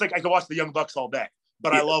 it's like I could watch the Young Bucks all day,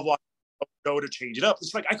 but I love watching go to change it up.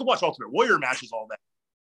 It's like I could watch Ultimate Warrior matches all day.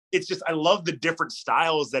 It's just, I love the different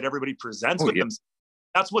styles that everybody presents with them.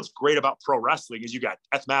 That's what's great about pro wrestling is you got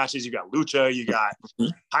death matches, you got lucha, you got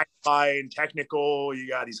high and technical, you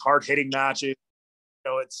got these hard hitting matches.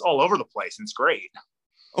 It's all over the place, and it's great.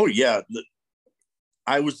 Oh yeah,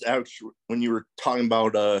 I was actually, when you were talking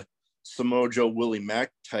about Samoa Joe, Willie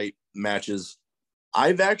Mack type matches,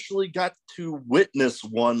 I've actually got to witness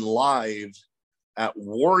one live at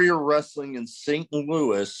Warrior Wrestling in St.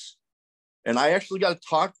 Louis. And I actually got to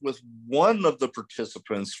talk with one of the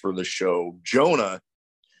participants for the show, Jonah,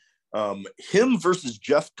 him versus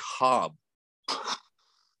Jeff Cobb.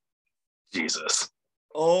 Jesus.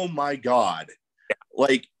 Oh my God.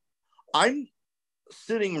 Like, I'm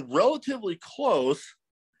sitting relatively close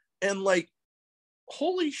and like,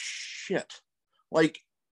 holy shit. Like,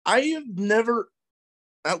 I have never,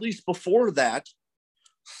 at least before that,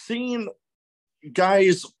 seen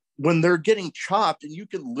guys when they're getting chopped and you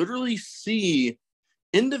can literally see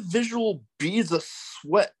individual beads of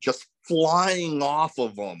sweat just flying off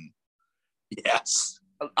of them. Yes.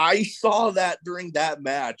 I saw that during that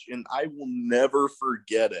match and I will never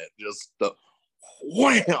forget it. Just the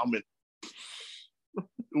wham. It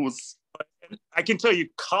was. I can tell you,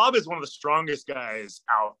 Cobb is one of the strongest guys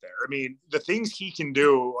out there. I mean, the things he can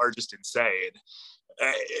do are just insane.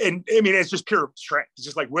 And I mean, it's just pure strength. It's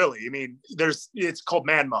just like Willie. I mean, it's called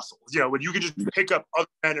man muscles. When you can just pick up other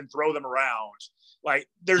men and throw them around, like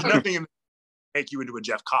there's nothing in make you into a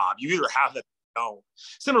Jeff Cobb. You either have that or don't.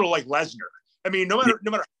 Similar to like Lesnar. I mean, no matter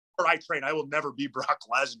how hard I train, I will never be Brock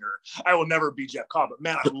Lesnar. I will never be Jeff Cobb. But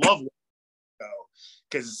man, I love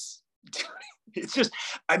because it's just,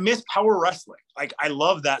 I miss power wrestling. Like, I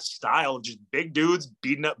love that style of just big dudes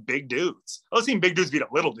beating up big dudes. I've seen big dudes beat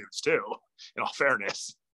up little dudes too, in all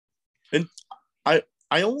fairness. And I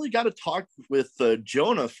only got to talk with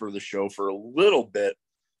Jonah for the show for a little bit,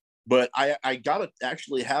 but I got to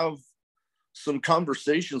actually have some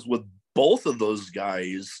conversations with both of those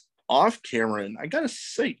guys off camera. And I got to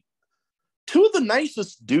say, two of the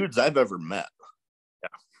nicest dudes I've ever met. Yeah.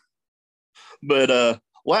 But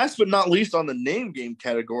last but not least on the name game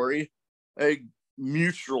category, a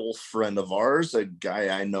mutual friend of ours, a guy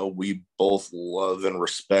I know we both love and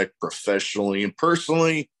respect professionally and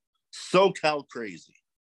personally, SoCal Crazy.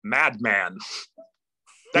 Madman.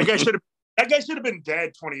 That guy should have been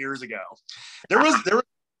dead 20 years ago. There was a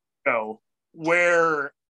show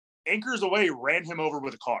where Anchors Away ran him over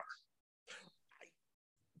with a car.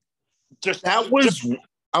 I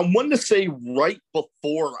wanted to say right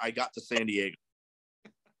before I got to San Diego.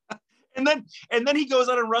 And then he goes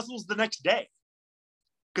out and wrestles the next day.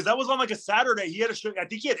 Because that was on like a Saturday. He had a show. I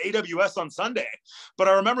think he had AWS on Sunday. But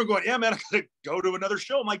I remember going, yeah, man, I got to go to another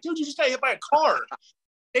show. I'm like, dude, you just got hit by a car.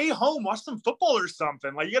 Stay home, watch some football or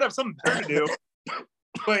something. Like, you got to have something better to do.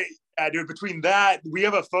 But, yeah, dude, between that, we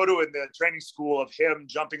have a photo in the training school of him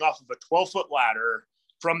jumping off of a 12-foot ladder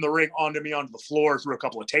from the ring onto the floor through a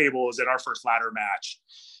couple of tables in our first ladder match.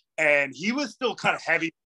 And he was still kind of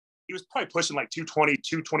heavy. He was probably pushing like 220,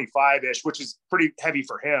 225-ish, which is pretty heavy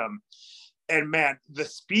for him. And man, the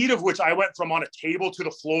speed of which I went from on a table to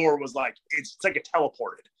the floor was like, it's like it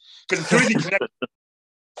teleported. Because as soon as he connected,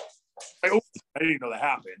 I didn't know that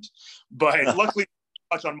happened. But luckily,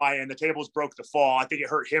 much on my end, the tables broke the fall. I think it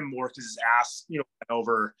hurt him more because his ass, went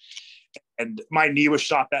over. And my knee was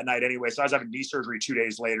shot that night anyway. So I was having knee surgery 2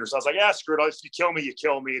 days later. So I was like, yeah, screw it. If you kill me, you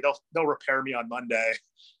kill me. They'll repair me on Monday.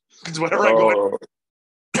 Because whenever I go in.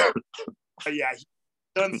 But yeah, he's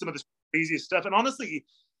done some of the craziest stuff. And honestly,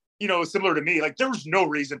 similar to me, like there was no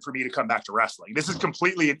reason for me to come back to wrestling. This is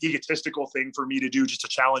completely an egotistical thing for me to do just to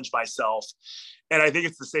challenge myself. And I think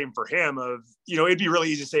it's the same for him of, it'd be really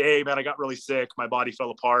easy to say, hey man, I got really sick. My body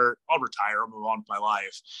fell apart. I'll retire. I'll move on with my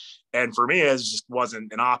life. And for me, it just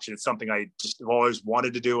wasn't an option. It's something I just have always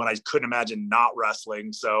wanted to do. And I couldn't imagine not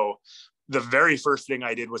wrestling. So the very first thing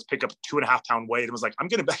I did was pick up a 2.5 pound weight and was like, I'm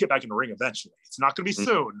going to get back in the ring eventually. It's not going to be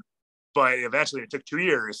soon. But eventually it took 2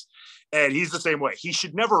 years. And he's the same way. He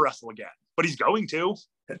should never wrestle again, but he's going to.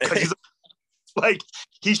 He's like,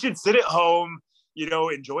 he should sit at home,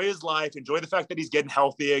 enjoy his life, enjoy the fact that he's getting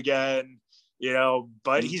healthy again,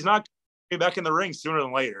 but he's not going to be back in the ring sooner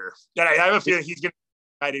than later. And I have a feeling he's going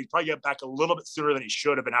to probably get back a little bit sooner than he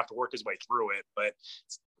should have and have to work his way through it. But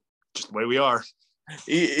it's just the way we are.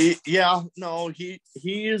 He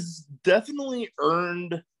is definitely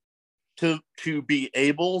earned to be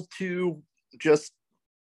able to just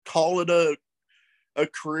call it a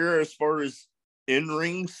career as far as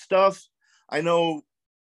in-ring stuff. I know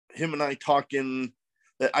him and I talking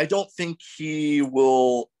that I don't think he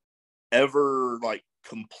will ever like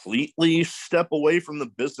completely step away from the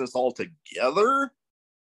business altogether.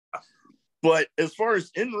 But as far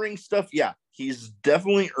as in-ring stuff, yeah, he's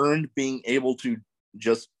definitely earned being able to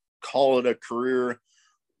just call it a career.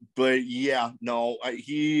 But yeah, no,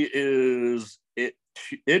 he's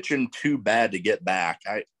itching too bad to get back.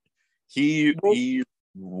 He's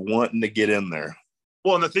wanting to get in there.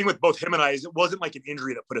 Well, and the thing with both him and I is it wasn't like an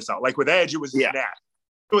injury that put us out. Like with Edge, it was his neck.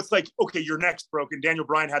 So it's like, okay, your neck's broken. Daniel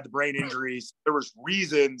Bryan had the brain injuries. There was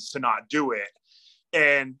reasons to not do it.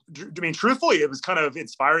 And I mean, truthfully, it was kind of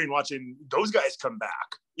inspiring watching those guys come back,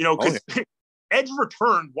 because Edge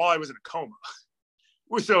returned while I was in a coma.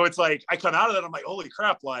 So it's like, I come out of that, I'm like, holy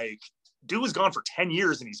crap, like, dude was gone for 10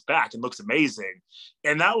 years and he's back and looks amazing.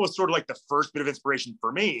 And that was sort of like the first bit of inspiration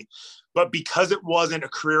for me. But because it wasn't a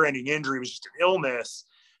career-ending injury, it was just an illness,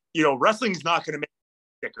 wrestling's not going to make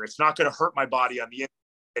me sicker. It's not going to hurt my body on the inside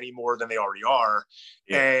any more than they already are.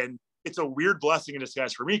 Yeah. And it's a weird blessing in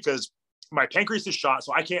disguise for me because my pancreas is shot,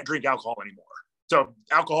 so I can't drink alcohol anymore. So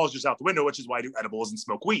alcohol is just out the window, which is why I do edibles and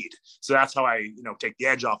smoke weed. So that's how I, take the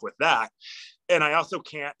edge off with that. And I also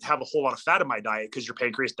can't have a whole lot of fat in my diet because your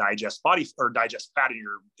pancreas digests fat in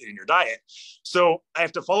your diet. So I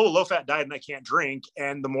have to follow a low fat diet and I can't drink.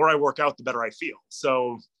 And the more I work out, the better I feel.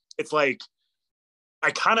 So it's like,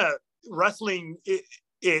 I kind of wrestling,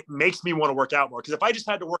 it makes me want to work out more. Because if I just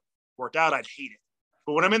had to work out, I'd hate it.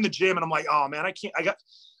 But when I'm in the gym and I'm like, oh man, I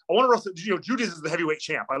want to wrestle. Judas is the heavyweight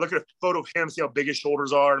champ. I look at a photo of him, see how big his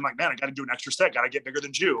shoulders are. And I'm like, man, I got to do an extra set. Got to get bigger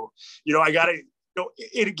than Jew. I got to,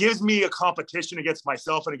 it gives me a competition against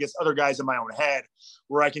myself and against other guys in my own head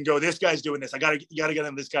where I can go, this guy's doing this. You got to get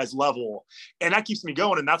on this guy's level. And that keeps me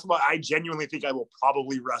going. And that's why I genuinely think I will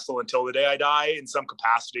probably wrestle until the day I die in some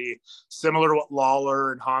capacity, similar to what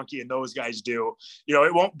Lawler and Honky and those guys do.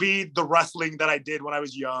 It won't be the wrestling that I did when I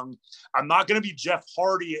was young. I'm not going to be Jeff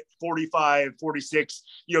Hardy at 45, 46,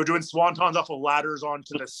 doing swantons off of ladders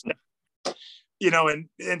onto the step,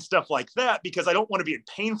 and stuff like that, because I don't want to be in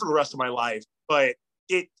pain for the rest of my life. But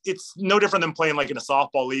it's no different than playing like in a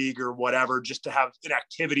softball league or whatever, just to have an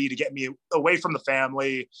activity to get me away from the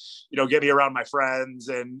family, get me around my friends.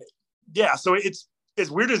 And yeah, so it's as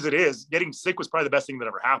weird as it is, getting sick was probably the best thing that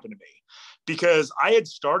ever happened to me, because I had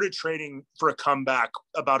started training for a comeback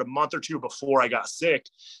about a month or two before I got sick.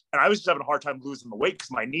 And I was just having a hard time losing the weight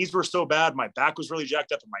because my knees were so bad. My back was really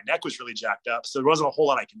jacked up and my neck was really jacked up. So there wasn't a whole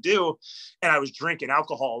lot I could do. And I was drinking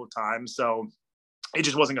alcohol all the time. So it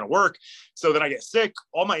just wasn't going to work. So then I get sick.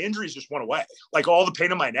 All my injuries just went away. Like all the pain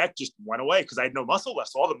in my neck just went away because I had no muscle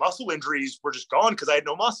left. So all the muscle injuries were just gone because I had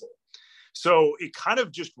no muscle. So it kind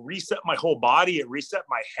of just reset my whole body. It reset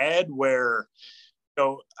my head where,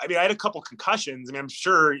 I mean, I had a couple concussions. I mean, I'm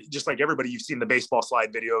sure just like everybody, you've seen the baseball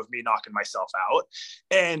slide video of me knocking myself out.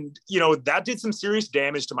 And, that did some serious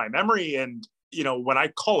damage to my memory. And, when I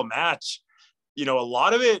call a match, a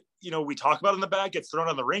lot of it, we talk about in the back gets thrown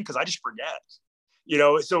on the ring because I just forget.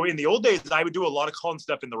 So in the old days, I would do a lot of calling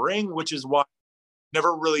stuff in the ring, which is why I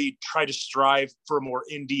never really tried to strive for a more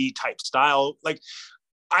indie type style. Like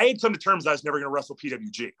I had come to terms I was never going to wrestle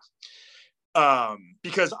PWG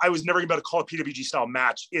because I was never going to be able to call a PWG style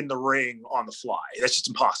match in the ring on the fly. That's just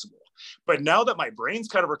impossible. But now that my brain's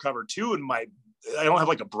kind of recovered too, and I don't have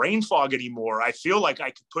like a brain fog anymore, I feel like I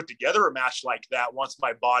could put together a match like that once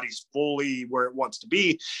my body's fully where it wants to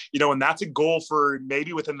be, and that's a goal for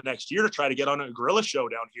maybe within the next year to try to get on a gorilla show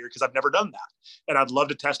down here because I've never done that. And I'd love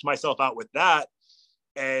to test myself out with that.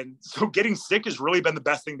 And so getting sick has really been the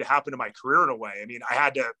best thing to happen to my career in a way. I mean, I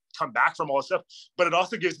had to come back from all this stuff, but it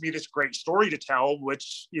also gives me this great story to tell,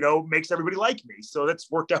 which, makes everybody like me. So that's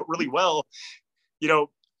worked out really well.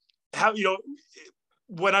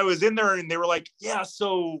 When I was in there and they were like, yeah,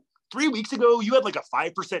 so 3 weeks ago, you had like a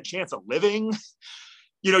 5% chance of living,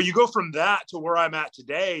 you go from that to where I'm at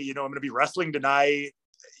today. I'm going to be wrestling tonight,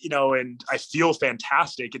 and I feel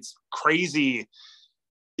fantastic. It's crazy,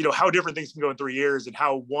 how different things can go in 3 years and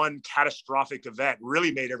how one catastrophic event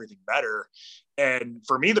really made everything better. And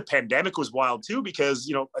for me, the pandemic was wild too,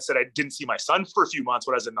 because, I said I didn't see my son for a few months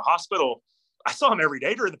when I was in the hospital. I saw him every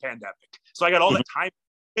day during the pandemic. So I got all that time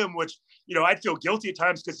with him, which, I'd feel guilty at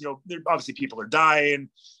times because, obviously people are dying,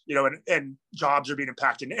 and jobs are being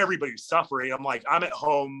impacted and everybody's suffering. I'm like, I'm at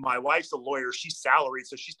home. My wife's a lawyer. She's salaried.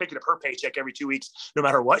 So she's picking up her paycheck every 2 weeks, no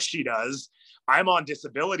matter what she does. I'm on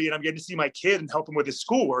disability and I'm getting to see my kid and help him with his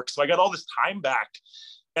schoolwork. So I got all this time back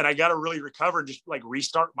and I got to really recover and just like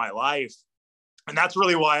restart my life. And that's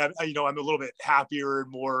really why I'm a little bit happier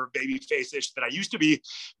and more baby face-ish than I used to be,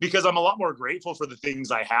 because I'm a lot more grateful for the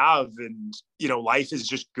things I have. And, life is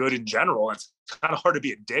just good in general. It's kind of hard to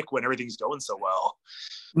be a dick when everything's going so well.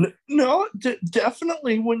 No,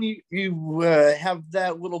 definitely when you have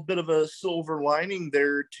that little bit of a silver lining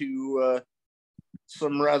there to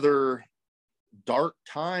some rather dark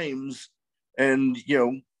times, and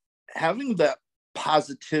having that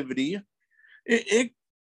positivity, it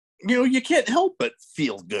you can't help but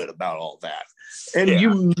feel good about all that. And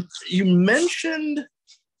you mentioned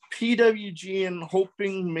PWG and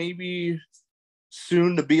hoping maybe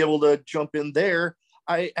soon to be able to jump in there.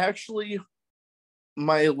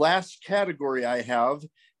 My last category I have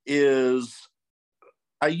is,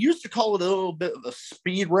 I used to call it a little bit of a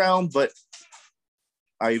speed round, but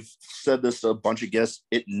I've said this to a bunch of guests,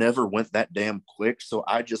 it never went that damn quick. So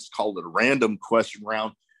I just called it a random question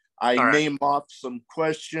round. I name off some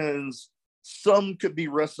questions. Some could be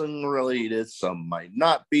wrestling related, some might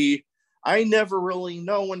not be. I never really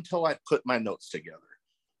know until I put my notes together.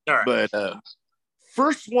 All right. But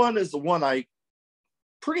first one is the one I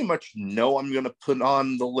pretty much know I'm going to put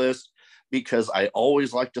on the list because I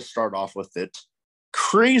always like to start off with it.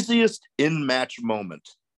 Craziest in-match moment.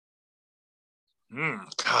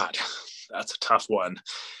 God, that's a tough one.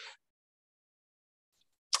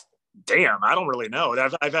 Damn, I don't really know.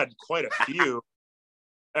 I've had quite a few.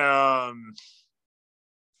 Damn.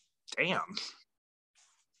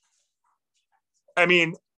 I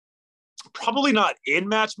mean, probably not in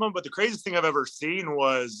match moment, but the craziest thing I've ever seen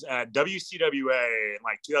was at WCWA in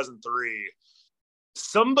like 2003.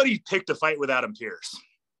 Somebody picked a fight with Adam Pearce.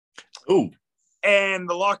 Oh. And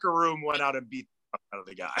the locker room went out and beat the fuck out of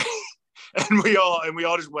the guy. And we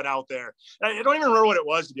all just went out there. I don't even remember what it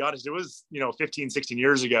was, to be honest. It was, 15, 16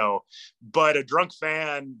 years ago. But a drunk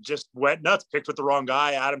fan just went nuts, picked with the wrong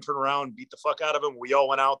guy. Adam turned around, beat the fuck out of him. We all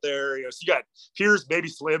went out there. So you got Pierce, Baby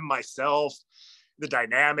Slim, myself, the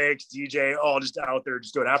Dynamics, DJ, all just out there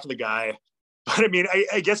just going after the guy. But I mean,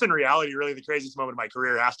 I guess in reality, really the craziest moment of my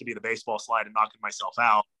career has to be the baseball slide and knocking myself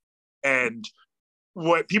out. And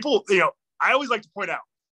what people, I always like to point out,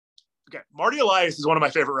 okay, Marty Elias is one of my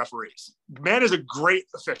favorite referees. Man is a great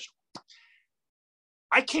official.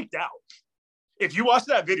 I kicked out. If you watch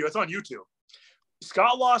that video, it's on YouTube.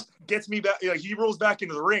 Scott Lost gets me back. He rolls back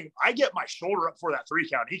into the ring. I get my shoulder up for that 3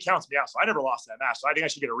 count. He counts me out. So I never lost that match. So I think I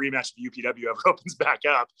should get a rematch if UPW ever opens back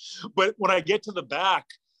up. But when I get to the back,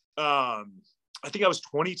 I think I was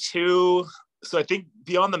 22. So I think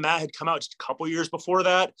Beyond the Mat had come out just a couple years before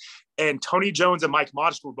that. And Tony Jones and Mike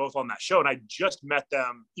Modest were both on that show. And I just met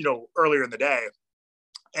them, earlier in the day.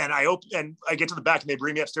 And I get to the back and they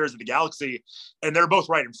bring me upstairs to the Galaxy and they're both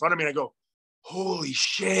right in front of me. And I go, holy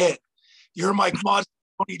shit, you're Mike Modest,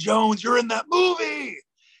 Tony Jones. You're in that movie.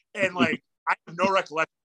 And like, I have no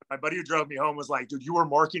recollection My buddy who drove me home was like, dude, you were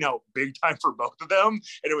marking out big time for both of them.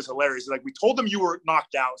 And it was hilarious. Like, we told them you were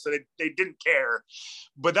knocked out, so they didn't care.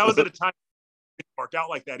 But that was at a time it didn't mark out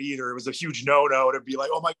like that either. It was a huge no-no to be like,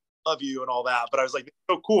 oh my, I love you and all that. But I was like, it's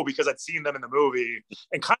so cool because I'd seen them in the movie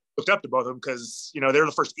and kind of looked up to both of them because, you know, they're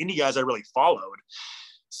the first indie guys I really followed.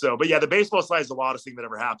 So, but yeah, the baseball side is the wildest thing that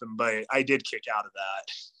ever happened, but I did kick out of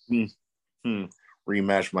that.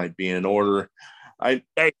 Rematch might be in order. I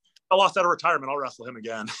lost out of retirement. I'll wrestle him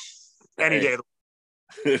again any day.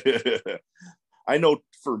 I know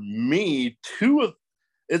for me,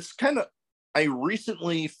 I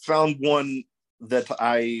recently found one that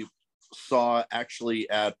I saw actually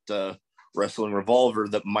at Wrestling Revolver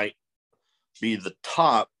that might be the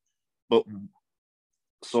top, but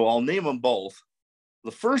so I'll name them both.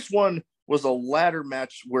 The first one was a ladder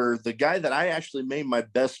match where the guy that I actually made my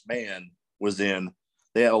best man was in.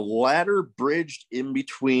 They had a ladder bridged in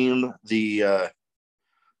between the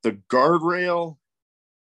guardrail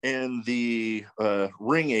and the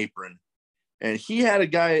ring apron. And he had a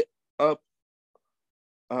guy up.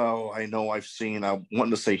 Oh, I know I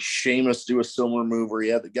wanted to say Sheamus do a similar move where he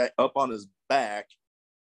had the guy up on his back.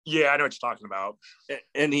 Yeah, I know what you're talking about.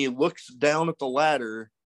 And he looks down at the ladder.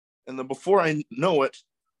 And then before I know it,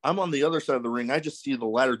 I'm on the other side of the ring. I just see the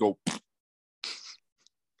ladder go.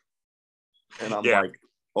 And I'm like,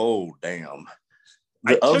 oh, damn.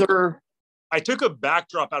 I took a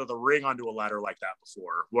backdrop out of the ring onto a ladder like that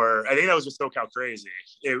before, where I think that was just SoCal Crazy.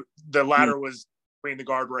 The ladder was between the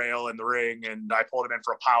guardrail and the ring, and I pulled him in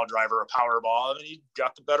for a pile driver, a power bomb, and he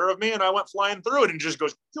got the better of me, and I went flying through it and just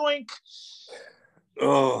goes joink.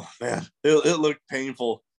 Oh, man. It looked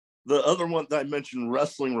painful. The other one that I mentioned,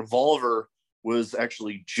 Wrestling Revolver, was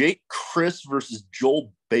actually Jake Chris versus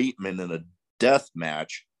Joel Bateman in a death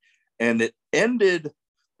match. And it ended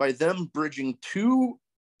by them bridging 2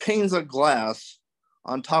 panes of glass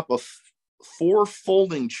on top of 4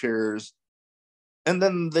 folding chairs. And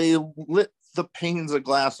then they lit the panes of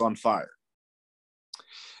glass on fire.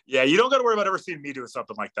 Yeah, you don't got to worry about ever seeing me doing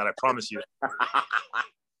something like that. I promise you.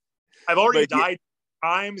 I've already died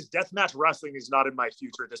times. Deathmatch wrestling is not in my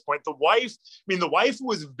future at this point. The wife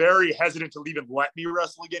was very hesitant to even let me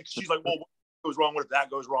wrestle again because she's like, well, what goes wrong? What if that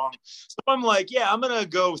goes wrong? So I'm like, yeah, I'm going to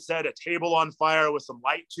go set a table on fire with some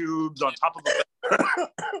light tubes on top of the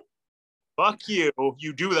fuck you.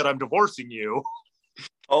 You do that, I'm divorcing you.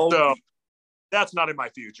 Oh, so that's not in my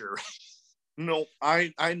future. No,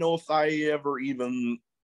 I know if I ever even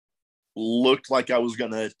looked like I was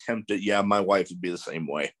going to attempt it, yeah, my wife would be the same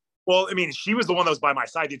way. Well, I mean, she was the one that was by my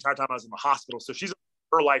side the entire time I was in the hospital. So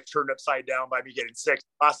her life turned upside down by me getting sick.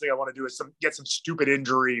 The last thing I want to do is get some stupid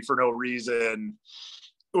injury for no reason.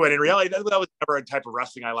 When in reality, that was never a type of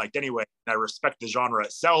wrestling I liked anyway. And I respect the genre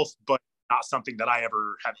itself, but not something that I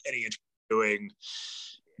ever have any interest in doing.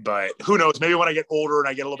 But who knows? Maybe when I get older and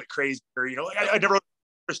I get a little bit crazier, you know, I never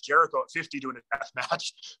Chris Jericho at 50 doing a death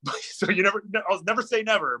match. So I'll never say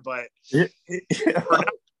never, but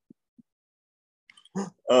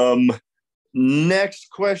next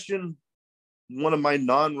question, one of my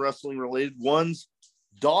non-wrestling related ones,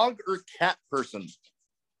 dog or cat person?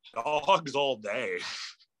 Dogs all day.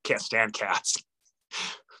 Can't stand cats.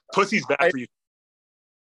 Pussy's bad for you.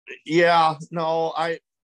 Yeah, no,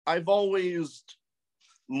 I've always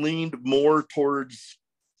leaned more towards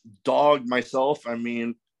dog myself. I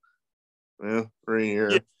mean, right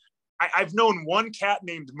here. Yeah. I've known one cat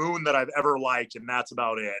named Moon that I've ever liked, and that's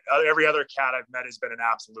about it. Every other cat I've met has been an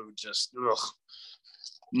absolute just ugh.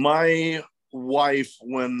 My wife,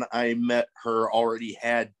 when I met her, already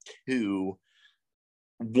had 2.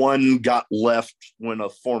 One got left when a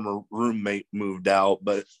former roommate moved out,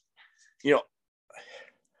 but you know,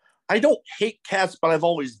 I don't hate cats, but I've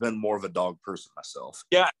always been more of a dog person myself.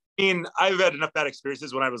 Yeah, I mean, I've had enough bad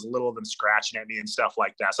experiences when I was little of them scratching at me and stuff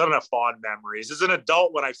like that. So I don't have fond memories. As an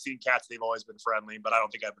adult, when I've seen cats, they've always been friendly, but I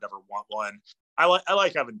don't think I would ever want one. I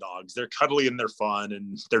like having dogs. They're cuddly and they're fun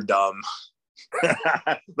and they're dumb.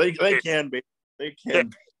 they can be. They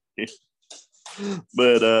can be.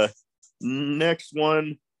 But next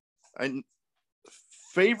one,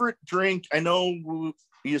 favorite drink. I know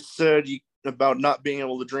you said about not being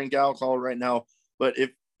able to drink alcohol right now, but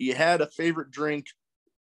if you had a favorite drink,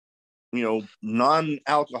 you know,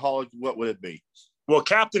 non-alcoholic, what would it be? Well,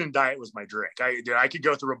 Captain and Diet was my drink. I could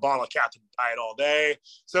go through a bottle of Captain and Diet all day.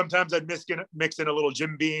 Sometimes I'd mix in a little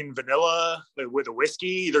Jim Beam vanilla with a whiskey,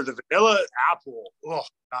 either the vanilla apple. Oh,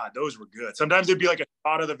 God, those were good. Sometimes it'd be like a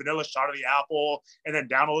shot of the vanilla, shot of the apple, and then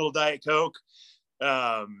down a little Diet Coke.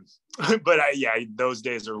 Um, but yeah, those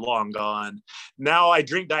days are long gone. Now I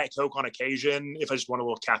drink Diet Coke on occasion if I just want a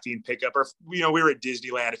little caffeine pickup. Or, we were at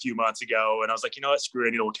Disneyland a few months ago and I was like, what, screw it,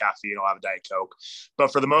 I need a little caffeine. I'll have a Diet Coke.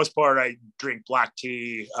 But for the most part, I drink black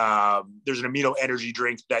tea. There's an amino energy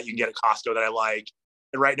drink that you can get at Costco that I like.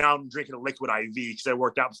 And right now I'm drinking a liquid IV because I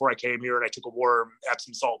worked out before I came here and I took a warm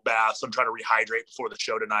Epsom salt bath. So I'm trying to rehydrate before the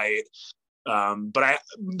show tonight. But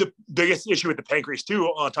the biggest issue with the pancreas too,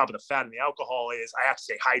 on top of the fat and the alcohol, is I have to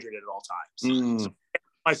stay hydrated at all times. So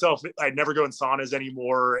myself, I never go in saunas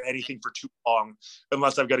anymore, or anything for too long,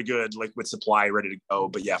 unless I've got a good liquid supply ready to go.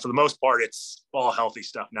 But yeah, for the most part, it's all healthy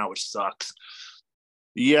stuff now, which sucks.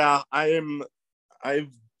 Yeah, I've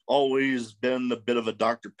always been a bit of a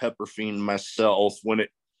Dr. Pepper fiend myself. When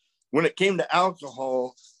it came to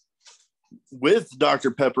alcohol with Dr.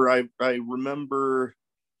 Pepper, I remember,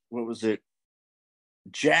 what was it?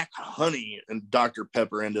 Jack Honey and Dr.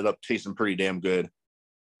 Pepper ended up tasting pretty damn good.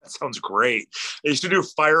 That sounds great. I used to do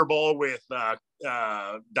Fireball with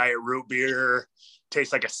diet root beer.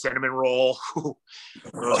 Tastes like a cinnamon roll.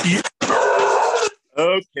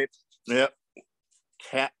 Okay. Yeah.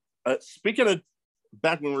 Cat. Speaking of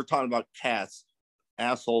back when we were talking about cats,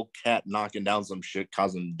 asshole cat knocking down some shit,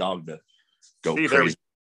 causing dog to go crazy.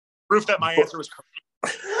 Proof that my answer was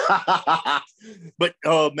correct. But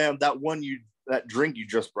oh man, that drink you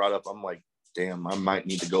just brought up, I'm like, damn, I might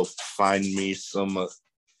need to go find me some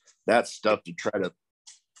that stuff to try to.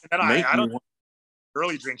 And then I don't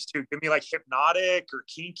early drinks too. Give me like Hypnotic or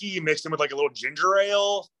Kinky mixed in with like a little ginger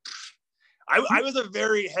ale. I was a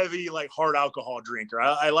very heavy, like, hard alcohol drinker.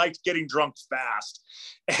 I liked getting drunk fast.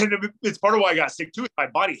 And it's part of why I got sick too. My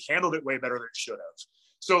body handled it way better than it should have.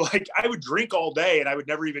 So like I would drink all day and I would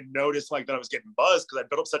never even notice like that I was getting buzzed because I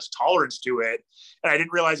built up such tolerance to it. And I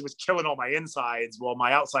didn't realize it was killing all my insides while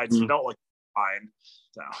my outsides felt like fine.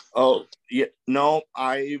 So. Oh, yeah. No,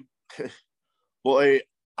 I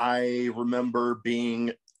remember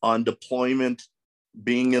being on deployment,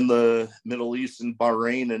 being in the Middle East in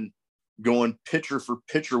Bahrain and going picture for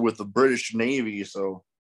picture with the British Navy. So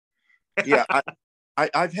yeah,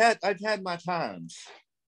 I've had my times.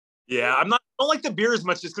 Yeah, I don't like the beer as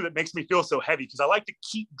much just because it makes me feel so heavy because I like to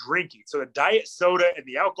keep drinking. So the diet soda and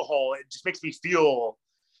the alcohol, it just makes me feel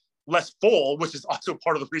less full, which is also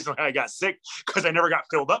part of the reason why I got sick because I never got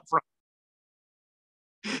filled up from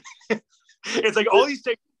it. It's like all these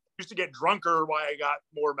things used to get drunker, why I got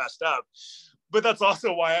more messed up. But that's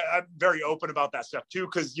also why I'm very open about that stuff too,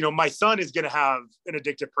 because my son is going to have an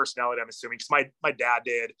addictive personality, I'm assuming, because my dad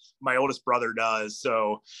did, my oldest brother does.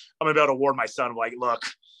 So I'm going to be able to warn my son, like, look,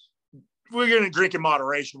 we're going to drink in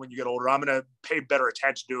moderation when you get older. I'm going to pay better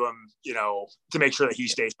attention to him, to make sure that he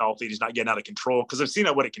stays healthy. He's not getting out of control because I've seen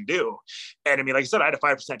what it can do. And I mean, like I said, I had a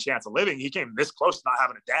 5% chance of living. He came this close to not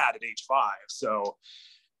having a dad at age 5. So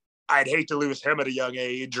I'd hate to lose him at a young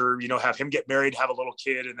age or, have him get married, have a little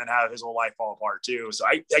kid, and then have his whole life fall apart too. So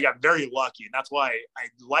I got very lucky. And that's why I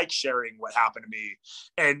like sharing what happened to me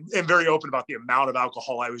and very open about the amount of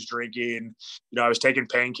alcohol I was drinking. I was taking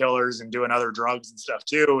painkillers and doing other drugs and stuff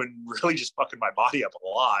too, and really just fucking my body up a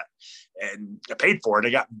lot. And I paid for it. I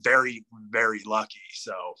got very, very lucky.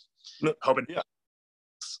 So hoping. Yeah.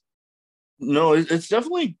 No, it's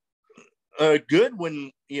definitely good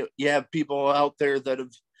when you have people out there that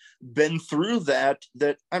have been through that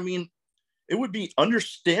I mean, it would be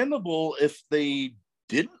understandable if they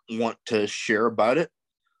didn't want to share about it,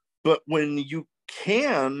 but when you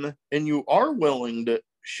can and you are willing to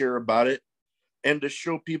share about it and to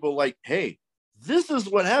show people like, hey, this is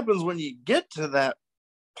what happens when you get to that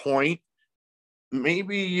point,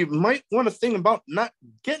 maybe you might want to think about not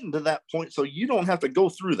getting to that point so you don't have to go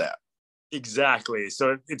through that. Exactly.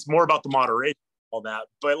 So it's more about the moderation, all that,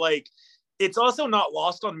 but like it's also not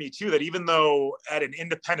lost on me too that even though at an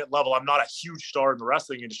independent level I'm not a huge star in the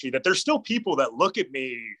wrestling industry, that there's still people that look at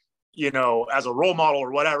me, as a role model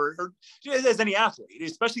or whatever, or as any athlete,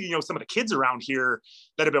 especially some of the kids around here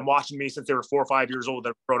that have been watching me since they were 4 or 5 years old that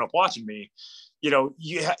have grown up watching me.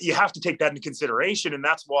 You have to take that into consideration, and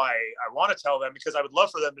that's why I want to tell them, because I would love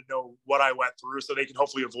for them to know what I went through so they can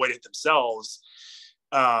hopefully avoid it themselves.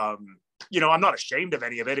 I'm not ashamed of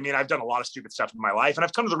any of it. I mean, I've done a lot of stupid stuff in my life, and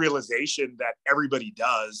I've come to the realization that everybody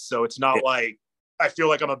does. So it's not like I feel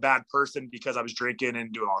like I'm a bad person because I was drinking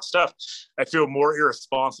and doing all this stuff. I feel more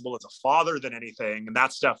irresponsible as a father than anything. And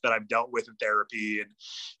that's stuff that I've dealt with in therapy. And,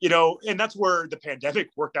 and that's where the pandemic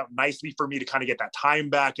worked out nicely for me to kind of get that time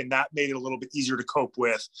back. And that made it a little bit easier to cope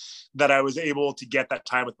with, that I was able to get that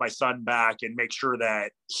time with my son back and make sure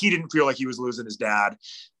that he didn't feel like he was losing his dad.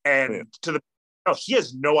 And to the oh, he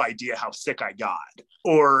has no idea how sick I got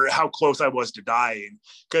or how close I was to dying,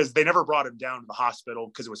 because they never brought him down to the hospital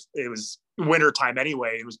because it was winter time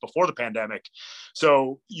anyway. It was before the pandemic.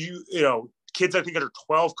 So you know, kids, I think under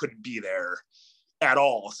 12 couldn't be there at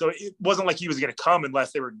all. So it wasn't like he was going to come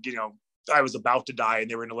unless they were, you know, I was about to die and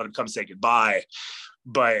they were going to let him come say goodbye.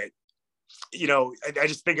 But you know, I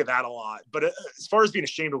just think of that a lot. But as far as being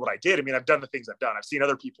ashamed of what I did, I mean, I've done the things I've done. I've seen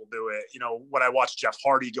other people do it. You know, when I watch Jeff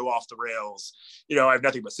Hardy go off the rails, you know, I have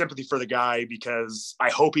nothing but sympathy for the guy, because I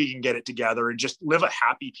hope he can get it together and just live a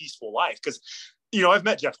happy, peaceful life. Because, you know, I've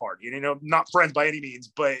met Jeff Hardy and, you know, not friends by any means,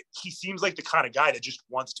 but he seems like the kind of guy that just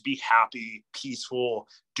wants to be happy, peaceful,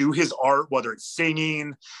 do his art, whether it's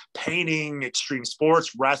singing, painting, extreme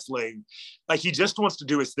sports, wrestling. Like, he just wants to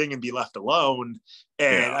do his thing and be left alone.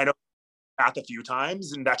 And I know a few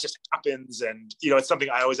times, and that just happens. And, you know, it's something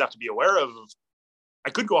I always have to be aware of. I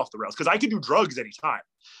could go off the rails because I could do drugs anytime.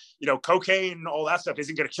 You know, cocaine, all that stuff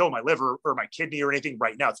isn't going to kill my liver or my kidney or anything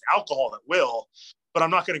right now. It's alcohol that will, but I'm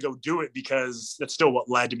not going to go do it because that's still what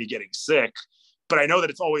led to me getting sick. But I know that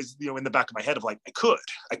it's always, you know, in the back of my head of like,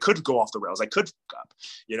 I could go off the rails. I could fuck up,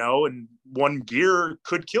 you know, and one beer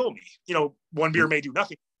could kill me. You know, one beer may do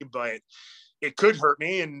nothing, but it could hurt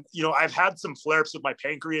me. And, you know, I've had some flare-ups with my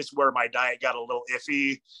pancreas where my diet got a little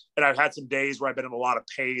iffy. And I've had some days where I've been in a lot of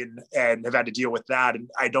pain and have had to deal with that. And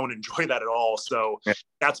I don't enjoy that at all. So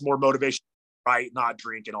that's more motivation, right? Not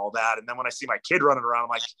drink and all that. And then when I see my kid running around, I'm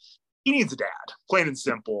like, he needs a dad, plain and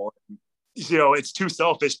simple. You know, it's too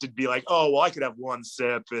selfish to be like, oh, well, I could have one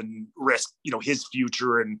sip and risk, you know, his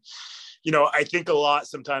future. And, you know, I think a lot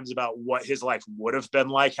sometimes about what his life would have been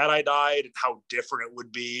like had I died and how different it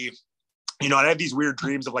would be. You know, and I have these weird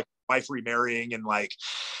dreams of like wife remarrying and like,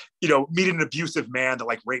 you know, meeting an abusive man that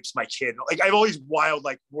like rapes my kid. Like, I have all these wild,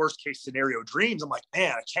 like worst case scenario dreams. I'm like,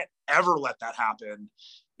 man, I can't ever let that happen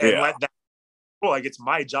and let that, well, like, it's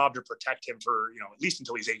my job to protect him for, you know, at least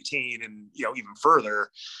until he's 18 and, you know, even further.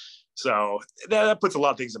 So that puts a lot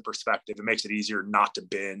of things in perspective. It makes it easier not to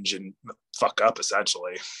binge and fuck up,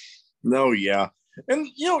 essentially. No, yeah. And,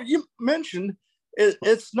 you know, you mentioned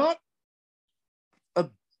it's not a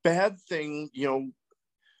bad thing, you know,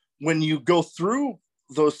 when you go through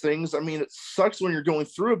those things. I mean, it sucks when you're going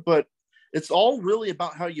through it, but it's all really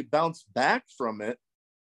about how you bounce back from it.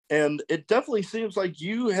 And it definitely seems like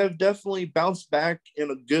you have definitely bounced back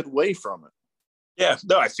in a good way from it. Yeah,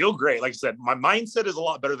 no, I feel great. Like I said, my mindset is a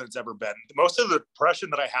lot better than it's ever been. Most of the depression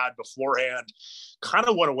that I had beforehand kind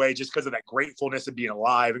of went away just because of that gratefulness of being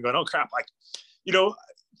alive and going, oh crap. Like, you know,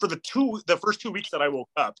 for the first 2 weeks that I woke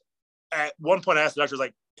up, at one point I asked the doctors,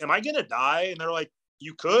 like, am I going to die? And they're like,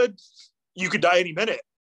 you could die any minute.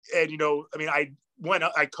 And, you know, I mean,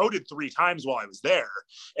 I coded 3 times while I was there,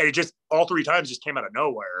 and it just, all 3 times just came out of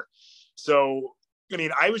nowhere. So, I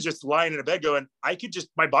mean, I was just lying in a bed going,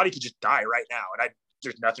 my body could just die right now. And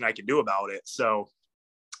there's nothing I can do about it. So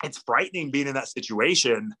it's frightening being in that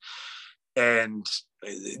situation. And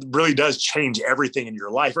it really does change everything in your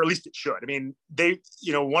life, or at least it should. I mean,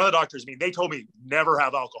 you know, one of the doctors, I mean, they told me never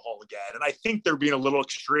have alcohol again. And I think they're being a little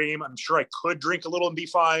extreme. I'm sure I could drink a little and be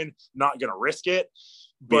fine, not going to risk it.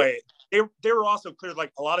 But they were also clear,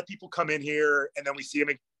 like, a lot of people come in here and then we see them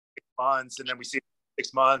in 6 months, and then we see them in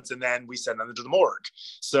 6 months, and then we send them to the morgue.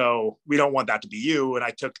 So we don't want that to be you. And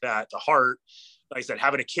I took that to heart. Like I said,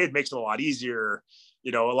 having a kid makes it a lot easier.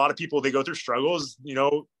 You know, a lot of people, they go through struggles, you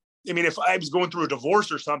know. I mean, if I was going through a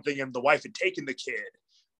divorce or something and the wife had taken the kid,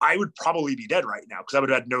 I would probably be dead right now because I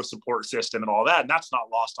would have had no support system and all that. And that's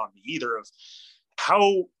not lost on me either, of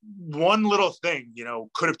how one little thing, you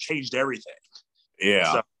know, could have changed everything.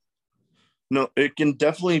 Yeah. So, no, it can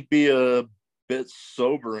definitely be a bit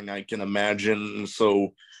sobering, I can imagine.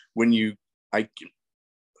 So I can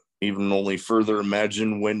even only further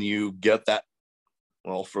imagine when you get that,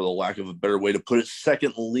 well, for the lack of a better way to put it,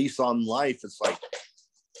 second lease on life. It's like,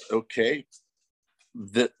 okay,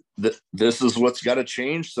 this is what's got to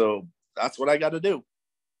change. So that's what I got to do.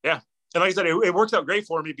 Yeah. And like I said, it worked out great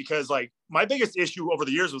for me because, like, my biggest issue over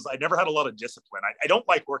the years was I never had a lot of discipline. I don't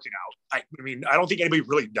like working out. I mean, I don't think anybody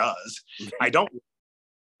really does. I don't.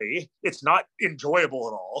 It's not enjoyable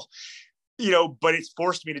at all, you know, but it's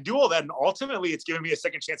forced me to do all that. And ultimately it's given me a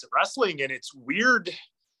second chance at wrestling. And it's weird.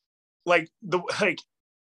 Like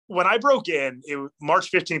when I broke in, it was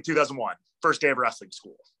March 15th, 2001, first day of wrestling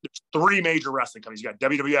school. There's 3 major wrestling companies. You got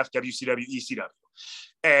WWF, WCW, ECW.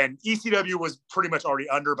 And ECW was pretty much already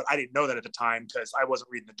under, but I didn't know that at the time because I wasn't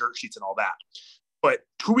reading the dirt sheets and all that. But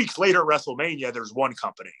 2 weeks later at WrestleMania, there's one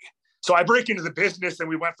company. So I break into the business and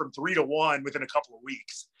we went from 3 to 1 within a couple of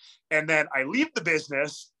weeks. And then I leave the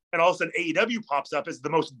business and all of a sudden AEW pops up as the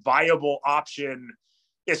most viable option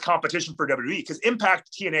is competition for WWE, because Impact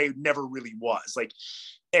TNA never really was. Like,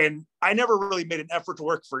 and I never really made an effort to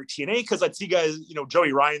work for TNA because I'd see guys, you know,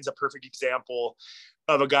 Joey Ryan's a perfect example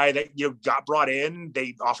of a guy that, you know, got brought in,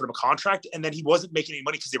 they offered him a contract, and then he wasn't making any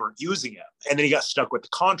money because they weren't using him. And then he got stuck with the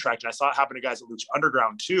contract. And I saw it happen to guys at Lucha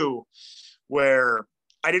Underground too, where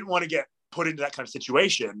I didn't want to get put into that kind of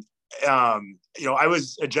situation. You know, I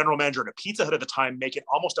was a general manager at a Pizza Hut at the time, making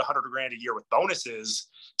almost $100 grand a year with bonuses.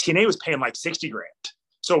 TNA was paying like 60 grand.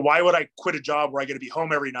 So why would I quit a job where I get to be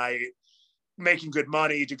home every night, making good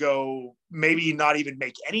money, to go maybe not even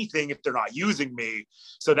make anything if they're not using me?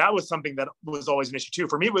 So that was something that was always an issue too.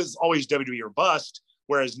 For me, it was always WWE or bust.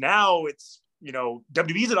 Whereas now it's, you know,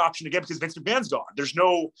 WWE is an option again because Vince McMahon's gone.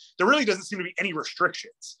 There really doesn't seem to be any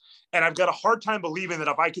restrictions. And I've got a hard time believing that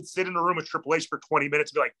if I could sit in a room with Triple H for 20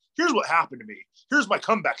 minutes and be like, here's what happened to me, here's my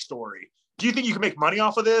comeback story, do you think you can make money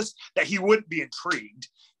off of this? That he wouldn't be intrigued.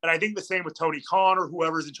 And I think the same with Tony Khan or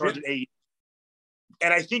whoever's in charge of AEW.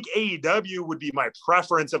 And I think AEW would be my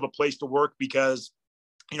preference of a place to work because,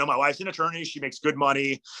 you know, my wife's an attorney. She makes good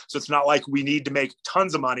money. So it's not like we need to make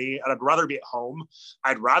tons of money. And I'd rather be at home.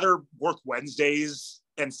 I'd rather work Wednesdays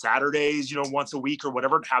and Saturdays, you know, once a week or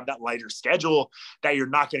whatever, and have that lighter schedule that you're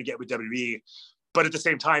not going to get with WWE. But at the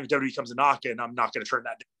same time, if WWE comes a knocking, I'm not going to turn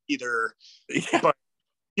that down either. Yeah. But,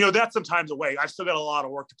 you know, that's sometimes away. I've still got a lot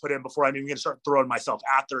of work to put in before I'm even going to start throwing myself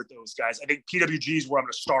after those guys. I think PWG is where I'm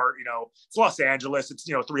going to start. You know, it's Los Angeles. It's,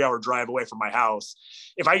 you know, a 3-hour drive away from my house.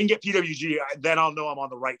 If I can get PWG, then I'll know I'm on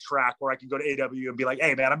the right track where I can go to AW and be like,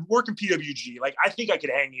 hey, man, I'm working PWG. Like, I think I could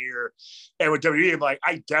hang here. And with WWE, I'm like,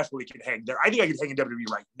 I definitely can hang there. I think I could hang in WWE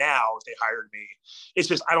right now if they hired me. It's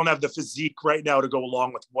just I don't have the physique right now to go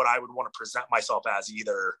along with what I would want to present myself as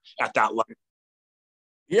either at that level.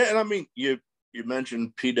 Yeah, and I mean, you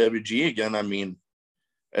mentioned PWG again. I mean,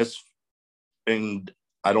 and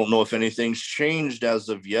I don't know if anything's changed as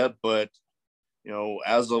of yet, but, you know,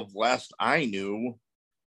 as of last I knew,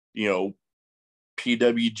 you know,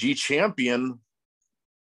 PWG champion,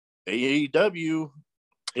 AEW.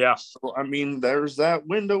 Yeah. So, I mean, there's that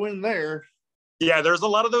window in there. Yeah, there's a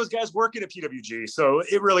lot of those guys working at PWG. So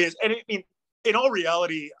it really is. And I mean, in all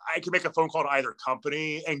reality, I could make a phone call to either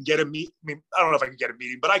company and get a meet. I mean, I don't know if I can get a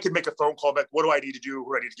meeting, but I could make a phone call back. What do I need to do?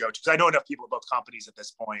 Who do I need to go to? Because I know enough people at both companies at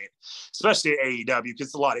this point, especially at AEW, because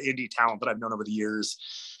it's a lot of indie talent that I've known over the years.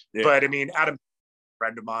 Yeah. But I mean, Adam, a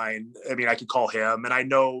friend of mine, I mean, I could call him, and I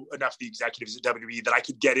know enough of the executives at WWE that I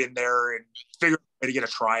could get in there and figure out a way to get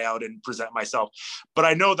a tryout and present myself. But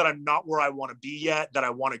I know that I'm not where I want to be yet, that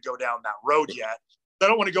I want to go down that road yet. I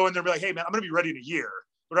don't want to go in there and be like, hey, man, I'm going to be ready in a year.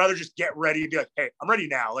 I'd rather just get ready and be like, hey, I'm ready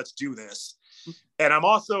now. Let's do this. And I'm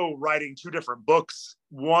also writing 2 different books.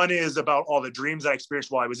 One is about all the dreams I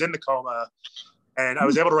experienced while I was in the coma. And I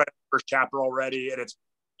was able to write the first chapter already. And it's,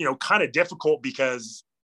 you know, kind of difficult because,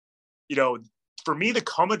 you know, for me, the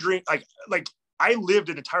coma dream, like I lived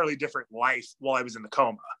an entirely different life while I was in the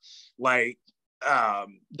coma. Like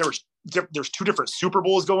there's 2 different Super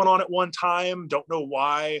Bowls going on at one time. Don't know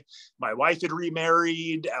why. My wife had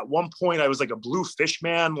remarried. At one point, I was like a blue fish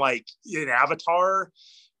man, like in Avatar.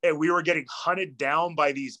 And we were getting hunted down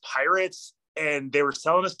by these pirates. And they were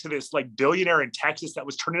selling us to this like billionaire in Texas that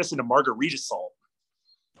was turning us into margarita salt.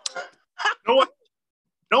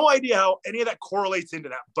 No idea how any of that correlates into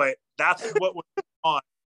that, but that's what was on.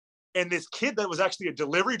 And this kid that was actually a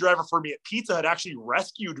delivery driver for me at Pizza Hut actually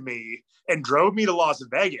rescued me and drove me to Las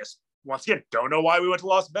Vegas. Once again, don't know why we went to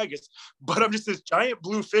Las Vegas, but I'm just this giant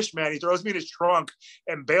blue fish man. He throws me in his trunk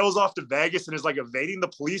and bails off to Vegas and is like evading the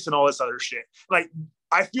police and all this other shit. Like,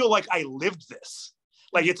 I feel like I lived this.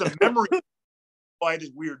 Like, it's a memory. I had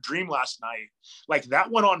this weird dream last night. Like, that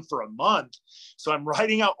went on for a month. So I'm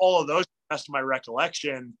writing out all of those to the best of my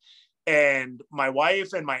recollection. And my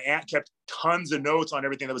wife and my aunt kept tons of notes on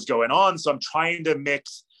everything that was going on. So I'm trying to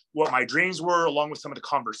mix what my dreams were along with some of the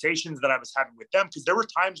conversations that I was having with them. Because there were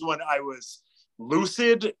times when I was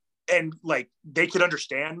lucid and like they could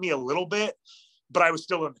understand me a little bit, but I was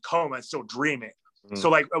still in the coma and still dreaming. Mm. So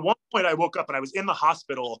like at one point I woke up and I was in the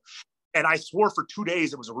hospital and I swore for 2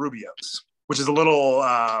 days it was a Rubio's, which is a little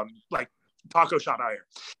like taco shop out here.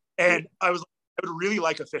 And I was like, I would really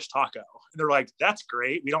like a fish taco. And they're like, that's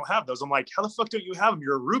great. We don't have those. I'm like, how the fuck don't you have them?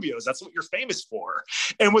 You're a Rubio's. That's what you're famous for.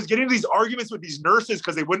 And was getting these arguments with these nurses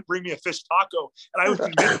because they wouldn't bring me a fish taco. And I was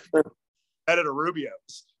convinced at a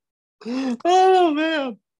Rubio's. Oh,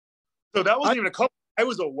 man. So that wasn't even a couple. I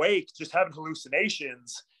was awake just having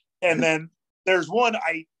hallucinations. And then there's one,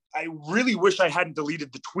 I really wish I hadn't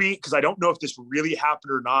deleted the tweet because I don't know if this really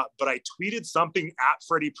happened or not, but I tweeted something at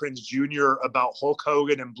Freddie Prinze Jr. about Hulk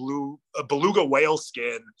Hogan and beluga whale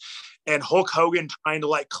skin, and Hulk Hogan trying to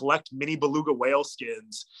like collect mini beluga whale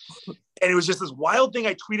skins. And it was just this wild thing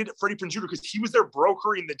I tweeted at Freddie Prinze Jr. because he was there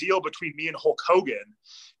brokering the deal between me and Hulk Hogan.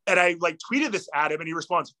 And I like tweeted this at him and he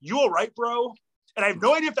responds, "You all right, bro?" And I have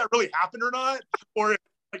no idea if that really happened or not, or if,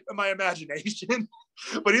 like, my imagination.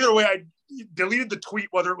 But either way, I deleted the tweet,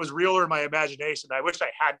 whether it was real or my imagination. I wish I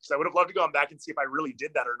had, because I would have loved to go back and see if I really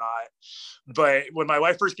did that or not. But when my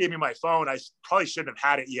wife first gave me my phone, I probably shouldn't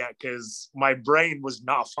have had it yet because my brain was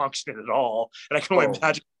not functioning at all. And I can only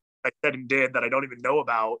imagine what I said and did that I don't even know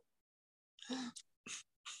about.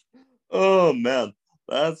 Oh, man.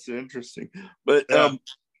 That's interesting. But,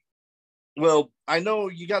 well, I know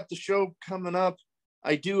you got the show coming up.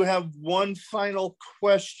 I do have one final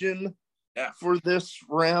question for this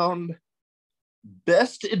round.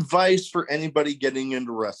 Best advice for anybody getting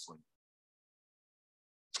into wrestling?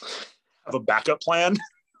 Have a backup plan.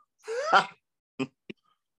 I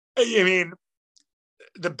mean,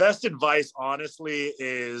 the best advice, honestly,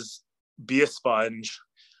 is be a sponge,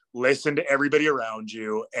 listen to everybody around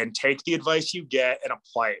you, and take the advice you get and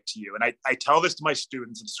apply it to you. And I tell this to my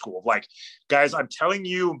students at school, like, guys, I'm telling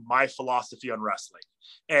you my philosophy on wrestling.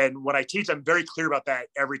 And when I teach, I'm very clear about that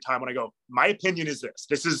every time when I go, my opinion is this.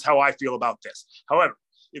 This is how I feel about this. However,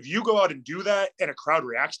 if you go out and do that and a crowd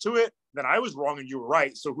reacts to it, then I was wrong and you were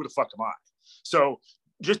right. So who the fuck am I? So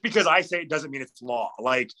just because I say it doesn't mean it's law.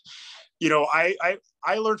 Like, you know, I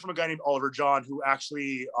learned from a guy named Oliver John, who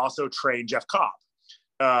actually also trained Jeff Cobb.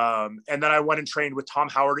 And then I went and trained with Tom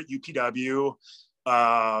Howard at UPW,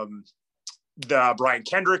 the Brian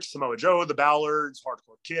Kendrick, Samoa Joe, the Ballards,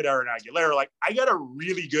 Hardcore Kid, Aaron Aguilera. Like, I got a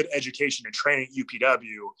really good education and training at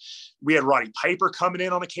UPW. We had Roddy Piper coming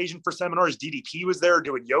in on occasion for seminars. DDP was there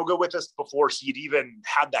doing yoga with us before he'd even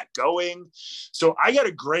had that going. So I got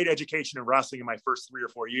a great education in wrestling in my first 3 or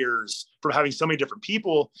 4 years from having so many different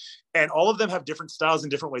people, and all of them have different styles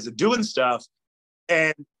and different ways of doing stuff.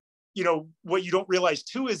 And, you know, what you don't realize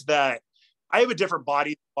too is that I have a different body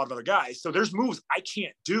than a lot of other guys. So there's moves I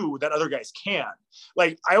can't do that other guys can.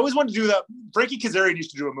 Like, I always wanted to do that. Frankie Kazarian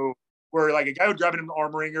used to do a move where, like, a guy would grab him in an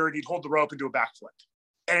arm wringer and he'd hold the rope and do a backflip.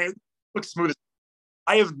 And it looks smooth.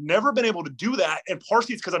 I have never been able to do that. And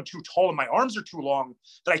partially it's because I'm too tall and my arms are too long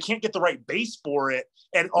that I can't get the right base for it.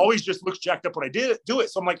 And it always just looks jacked up when I do it.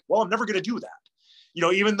 So I'm like, well, I'm never going to do that. You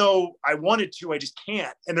know, even though I wanted to, I just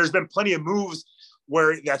can't. And there's been plenty of moves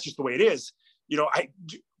where that's just the way it is. You know,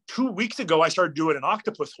 2 weeks ago, I started doing an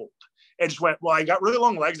octopus hold and just went, well, I got really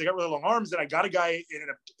long legs, I got really long arms, and I got a guy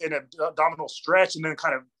in an abdominal stretch, and then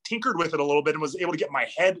kind of tinkered with it a little bit and was able to get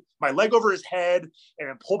my leg over his head and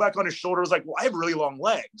then pull back on his shoulder. I was like, well, I have really long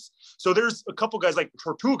legs. So there's a couple guys like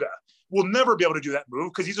Tortuga will never be able to do that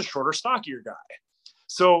move because he's a shorter, stockier guy.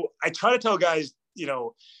 So I try to tell guys, you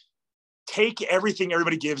know, take everything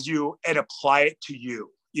everybody gives you and apply it to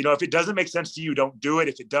you. You know, if it doesn't make sense to you, don't do it.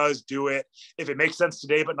 If it does, do it. If it makes sense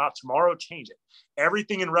today but not tomorrow, change it.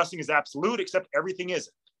 Everything in wrestling is absolute, except everything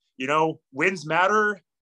isn't. You know, wins matter,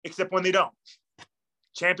 except when they don't.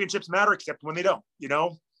 Championships matter, except when they don't. You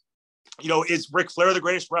know, is Ric Flair the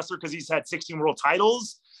greatest wrestler because he's had 16 world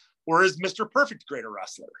titles? Or is Mr. Perfect a greater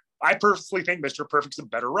wrestler? I personally think Mr. Perfect's a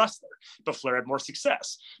better wrestler, but Flair had more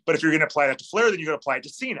success. But if you're going to apply that to Flair, then you're going to apply it to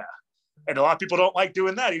Cena. And a lot of people don't like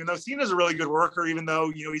doing that, even though Cena's a really good worker, even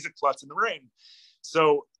though, you know, he's a klutz in the ring.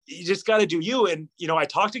 So you just got to do you. And, you know, I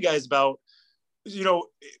talk to guys about, you know,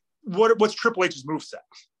 what's Triple H's moveset?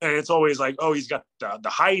 And it's always like, oh, he's got the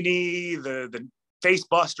high knee, the face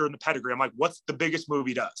buster, and the pedigree. I'm like, what's the biggest move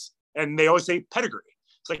he does? And they always say pedigree.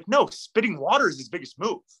 It's like, no, spitting water is his biggest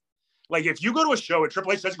move. Like, if you go to a show and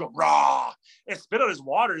Triple H says go raw and spit on his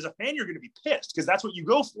water, as a fan, you're going to be pissed because that's what you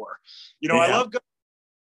go for. You know, I love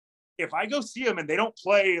if I go see them and they don't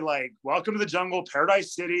play like Welcome to the Jungle,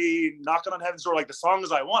 Paradise City, Knocking on Heaven's Door, like the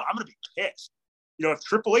songs I want, I'm going to be pissed. You know, if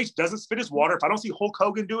Triple H doesn't spit his water, if I don't see Hulk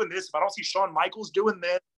Hogan doing this, if I don't see Shawn Michaels doing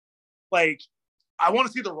this, like, I want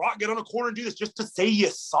to see The Rock get on a corner and do this just to say you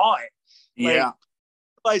saw it. Like,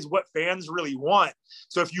 realize what fans really want.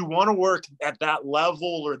 So if you want to work at that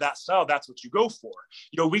level or that style, that's what you go for.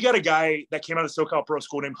 You know, we got a guy that came out of SoCal Pro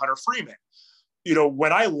School named Hunter Freeman. You know,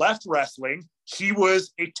 when I left wrestling, he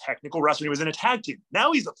was a technical wrestler. He was in a tag team.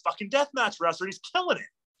 Now he's a fucking deathmatch wrestler. He's killing it.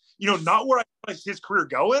 You know, not where I saw his career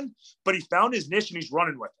going, but he found his niche and he's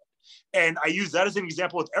running with it. And I use that as an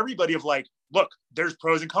example with everybody of like, look, there's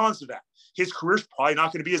pros and cons to that. His career's probably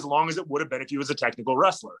not going to be as long as it would have been if he was a technical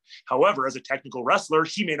wrestler. However, as a technical wrestler,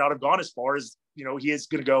 he may not have gone as far as, you know, he is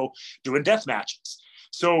going to go doing death matches.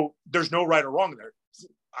 So there's no right or wrong there.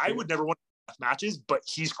 I would never want matches, but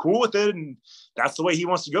he's cool with it, and that's the way he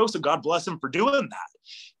wants to go. So God bless him for doing that.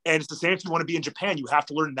 And it's the same if you want to be in Japan, you have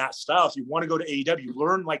to learn that style. If you want to go to AEW,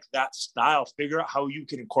 learn like that style, figure out how you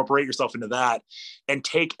can incorporate yourself into that and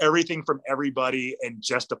take everything from everybody and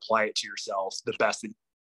just apply it to yourself the best.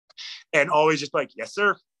 And always just like, yes,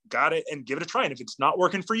 sir, got it, and give it a try. And if it's not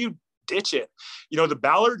working for you, ditch it. You know, the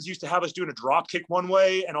Ballards used to have us doing a drop kick one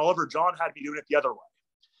way, and Oliver John had me doing it the other way.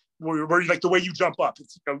 Where like the way you jump up,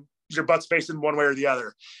 it's, you know, your butt's facing one way or the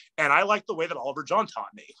other. And I like the way that Oliver John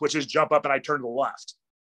taught me, which is jump up and I turn to the left.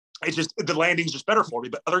 It's just, the landing's just better for me.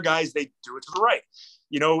 But other guys, they do it to the right.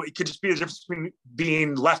 You know, it could just be the difference between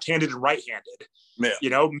being left-handed and right-handed. Yeah.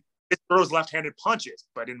 You know, it throws left-handed punches,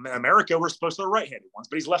 but in America, we're supposed to throw right-handed ones,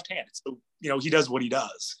 but he's left-handed. So, you know, he does what he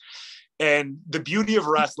does. And the beauty of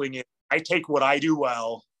wrestling is I take what I do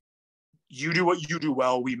well, you do what you do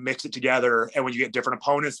well, we mix it together, and when you get different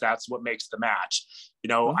opponents, that's what makes the match. You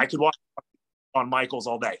know, I could watch on Michaels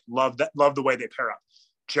all day. Love the way they pair up.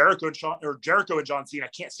 Jericho and John Cena, I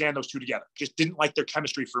can't stand those two together. Just didn't like their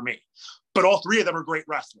chemistry for me. But all three of them are great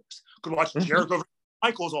wrestlers. Could watch Jericho and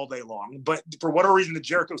Michaels all day long, but for whatever reason, the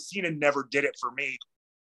Jericho Cena never did it for me.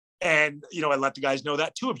 And, you know, I let the guys know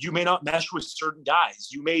that too. If you may not mesh with certain guys,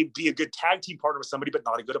 you may be a good tag team partner with somebody, but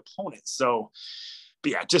not a good opponent. So,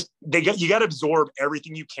 but yeah, just you got to absorb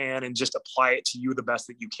everything you can and just apply it to you the best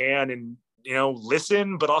that you can. And, you know,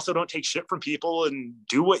 listen, but also don't take shit from people and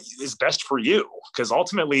do what is best for you. Because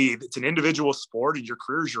ultimately it's an individual sport and your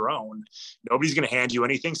career is your own. Nobody's going to hand you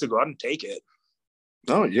anything. So go out and take it.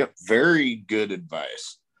 Oh, yeah. Very good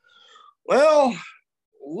advice. Well,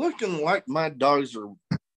 looking like my dogs are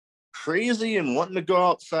crazy and wanting to go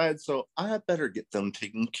outside, so I better get them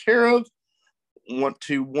taken care of. Want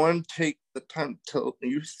to take the time to tell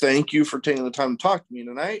you thank you for taking the time to talk to me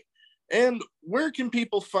tonight. And where can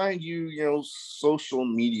people find you, you know, social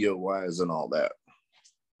media wise and all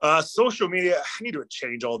that? Social media, I need to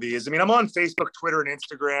change all these. I mean, I'm on Facebook, Twitter, and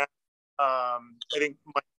Instagram. I think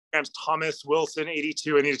my Instagram's Thomas Wilson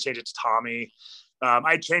 82. I need to change it to Tommy.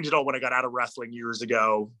 I changed it all when I got out of wrestling years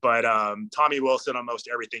ago, but Tommy Wilson on most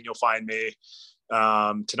everything, you'll find me.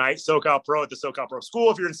 Tonight, SoCal Pro at the SoCal Pro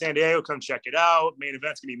School. If you're in San Diego, come check it out. Main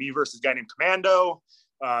event's gonna be me versus a guy named Commando.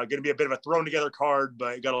 Gonna be a bit of a thrown together card,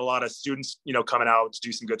 but got a lot of students, you know, coming out to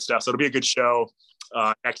do some good stuff. So it'll be a good show.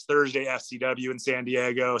 Next Thursday, FCW in San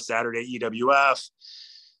Diego, Saturday, EWF.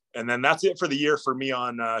 And then that's it for the year for me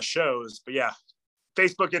on shows. But yeah,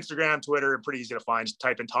 Facebook, Instagram, Twitter, pretty easy to find. Just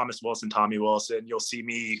type in Thomas Wilson, Tommy Wilson. You'll see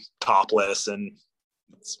me topless, and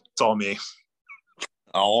it's all me.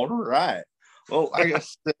 All right. Well, like I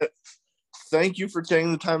said, thank you for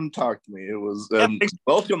taking the time to talk to me. It was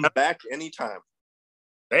welcome back anytime.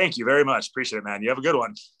 Thank you very much. Appreciate it, man. You have a good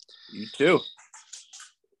one. You too.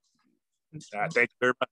 Thank you very much.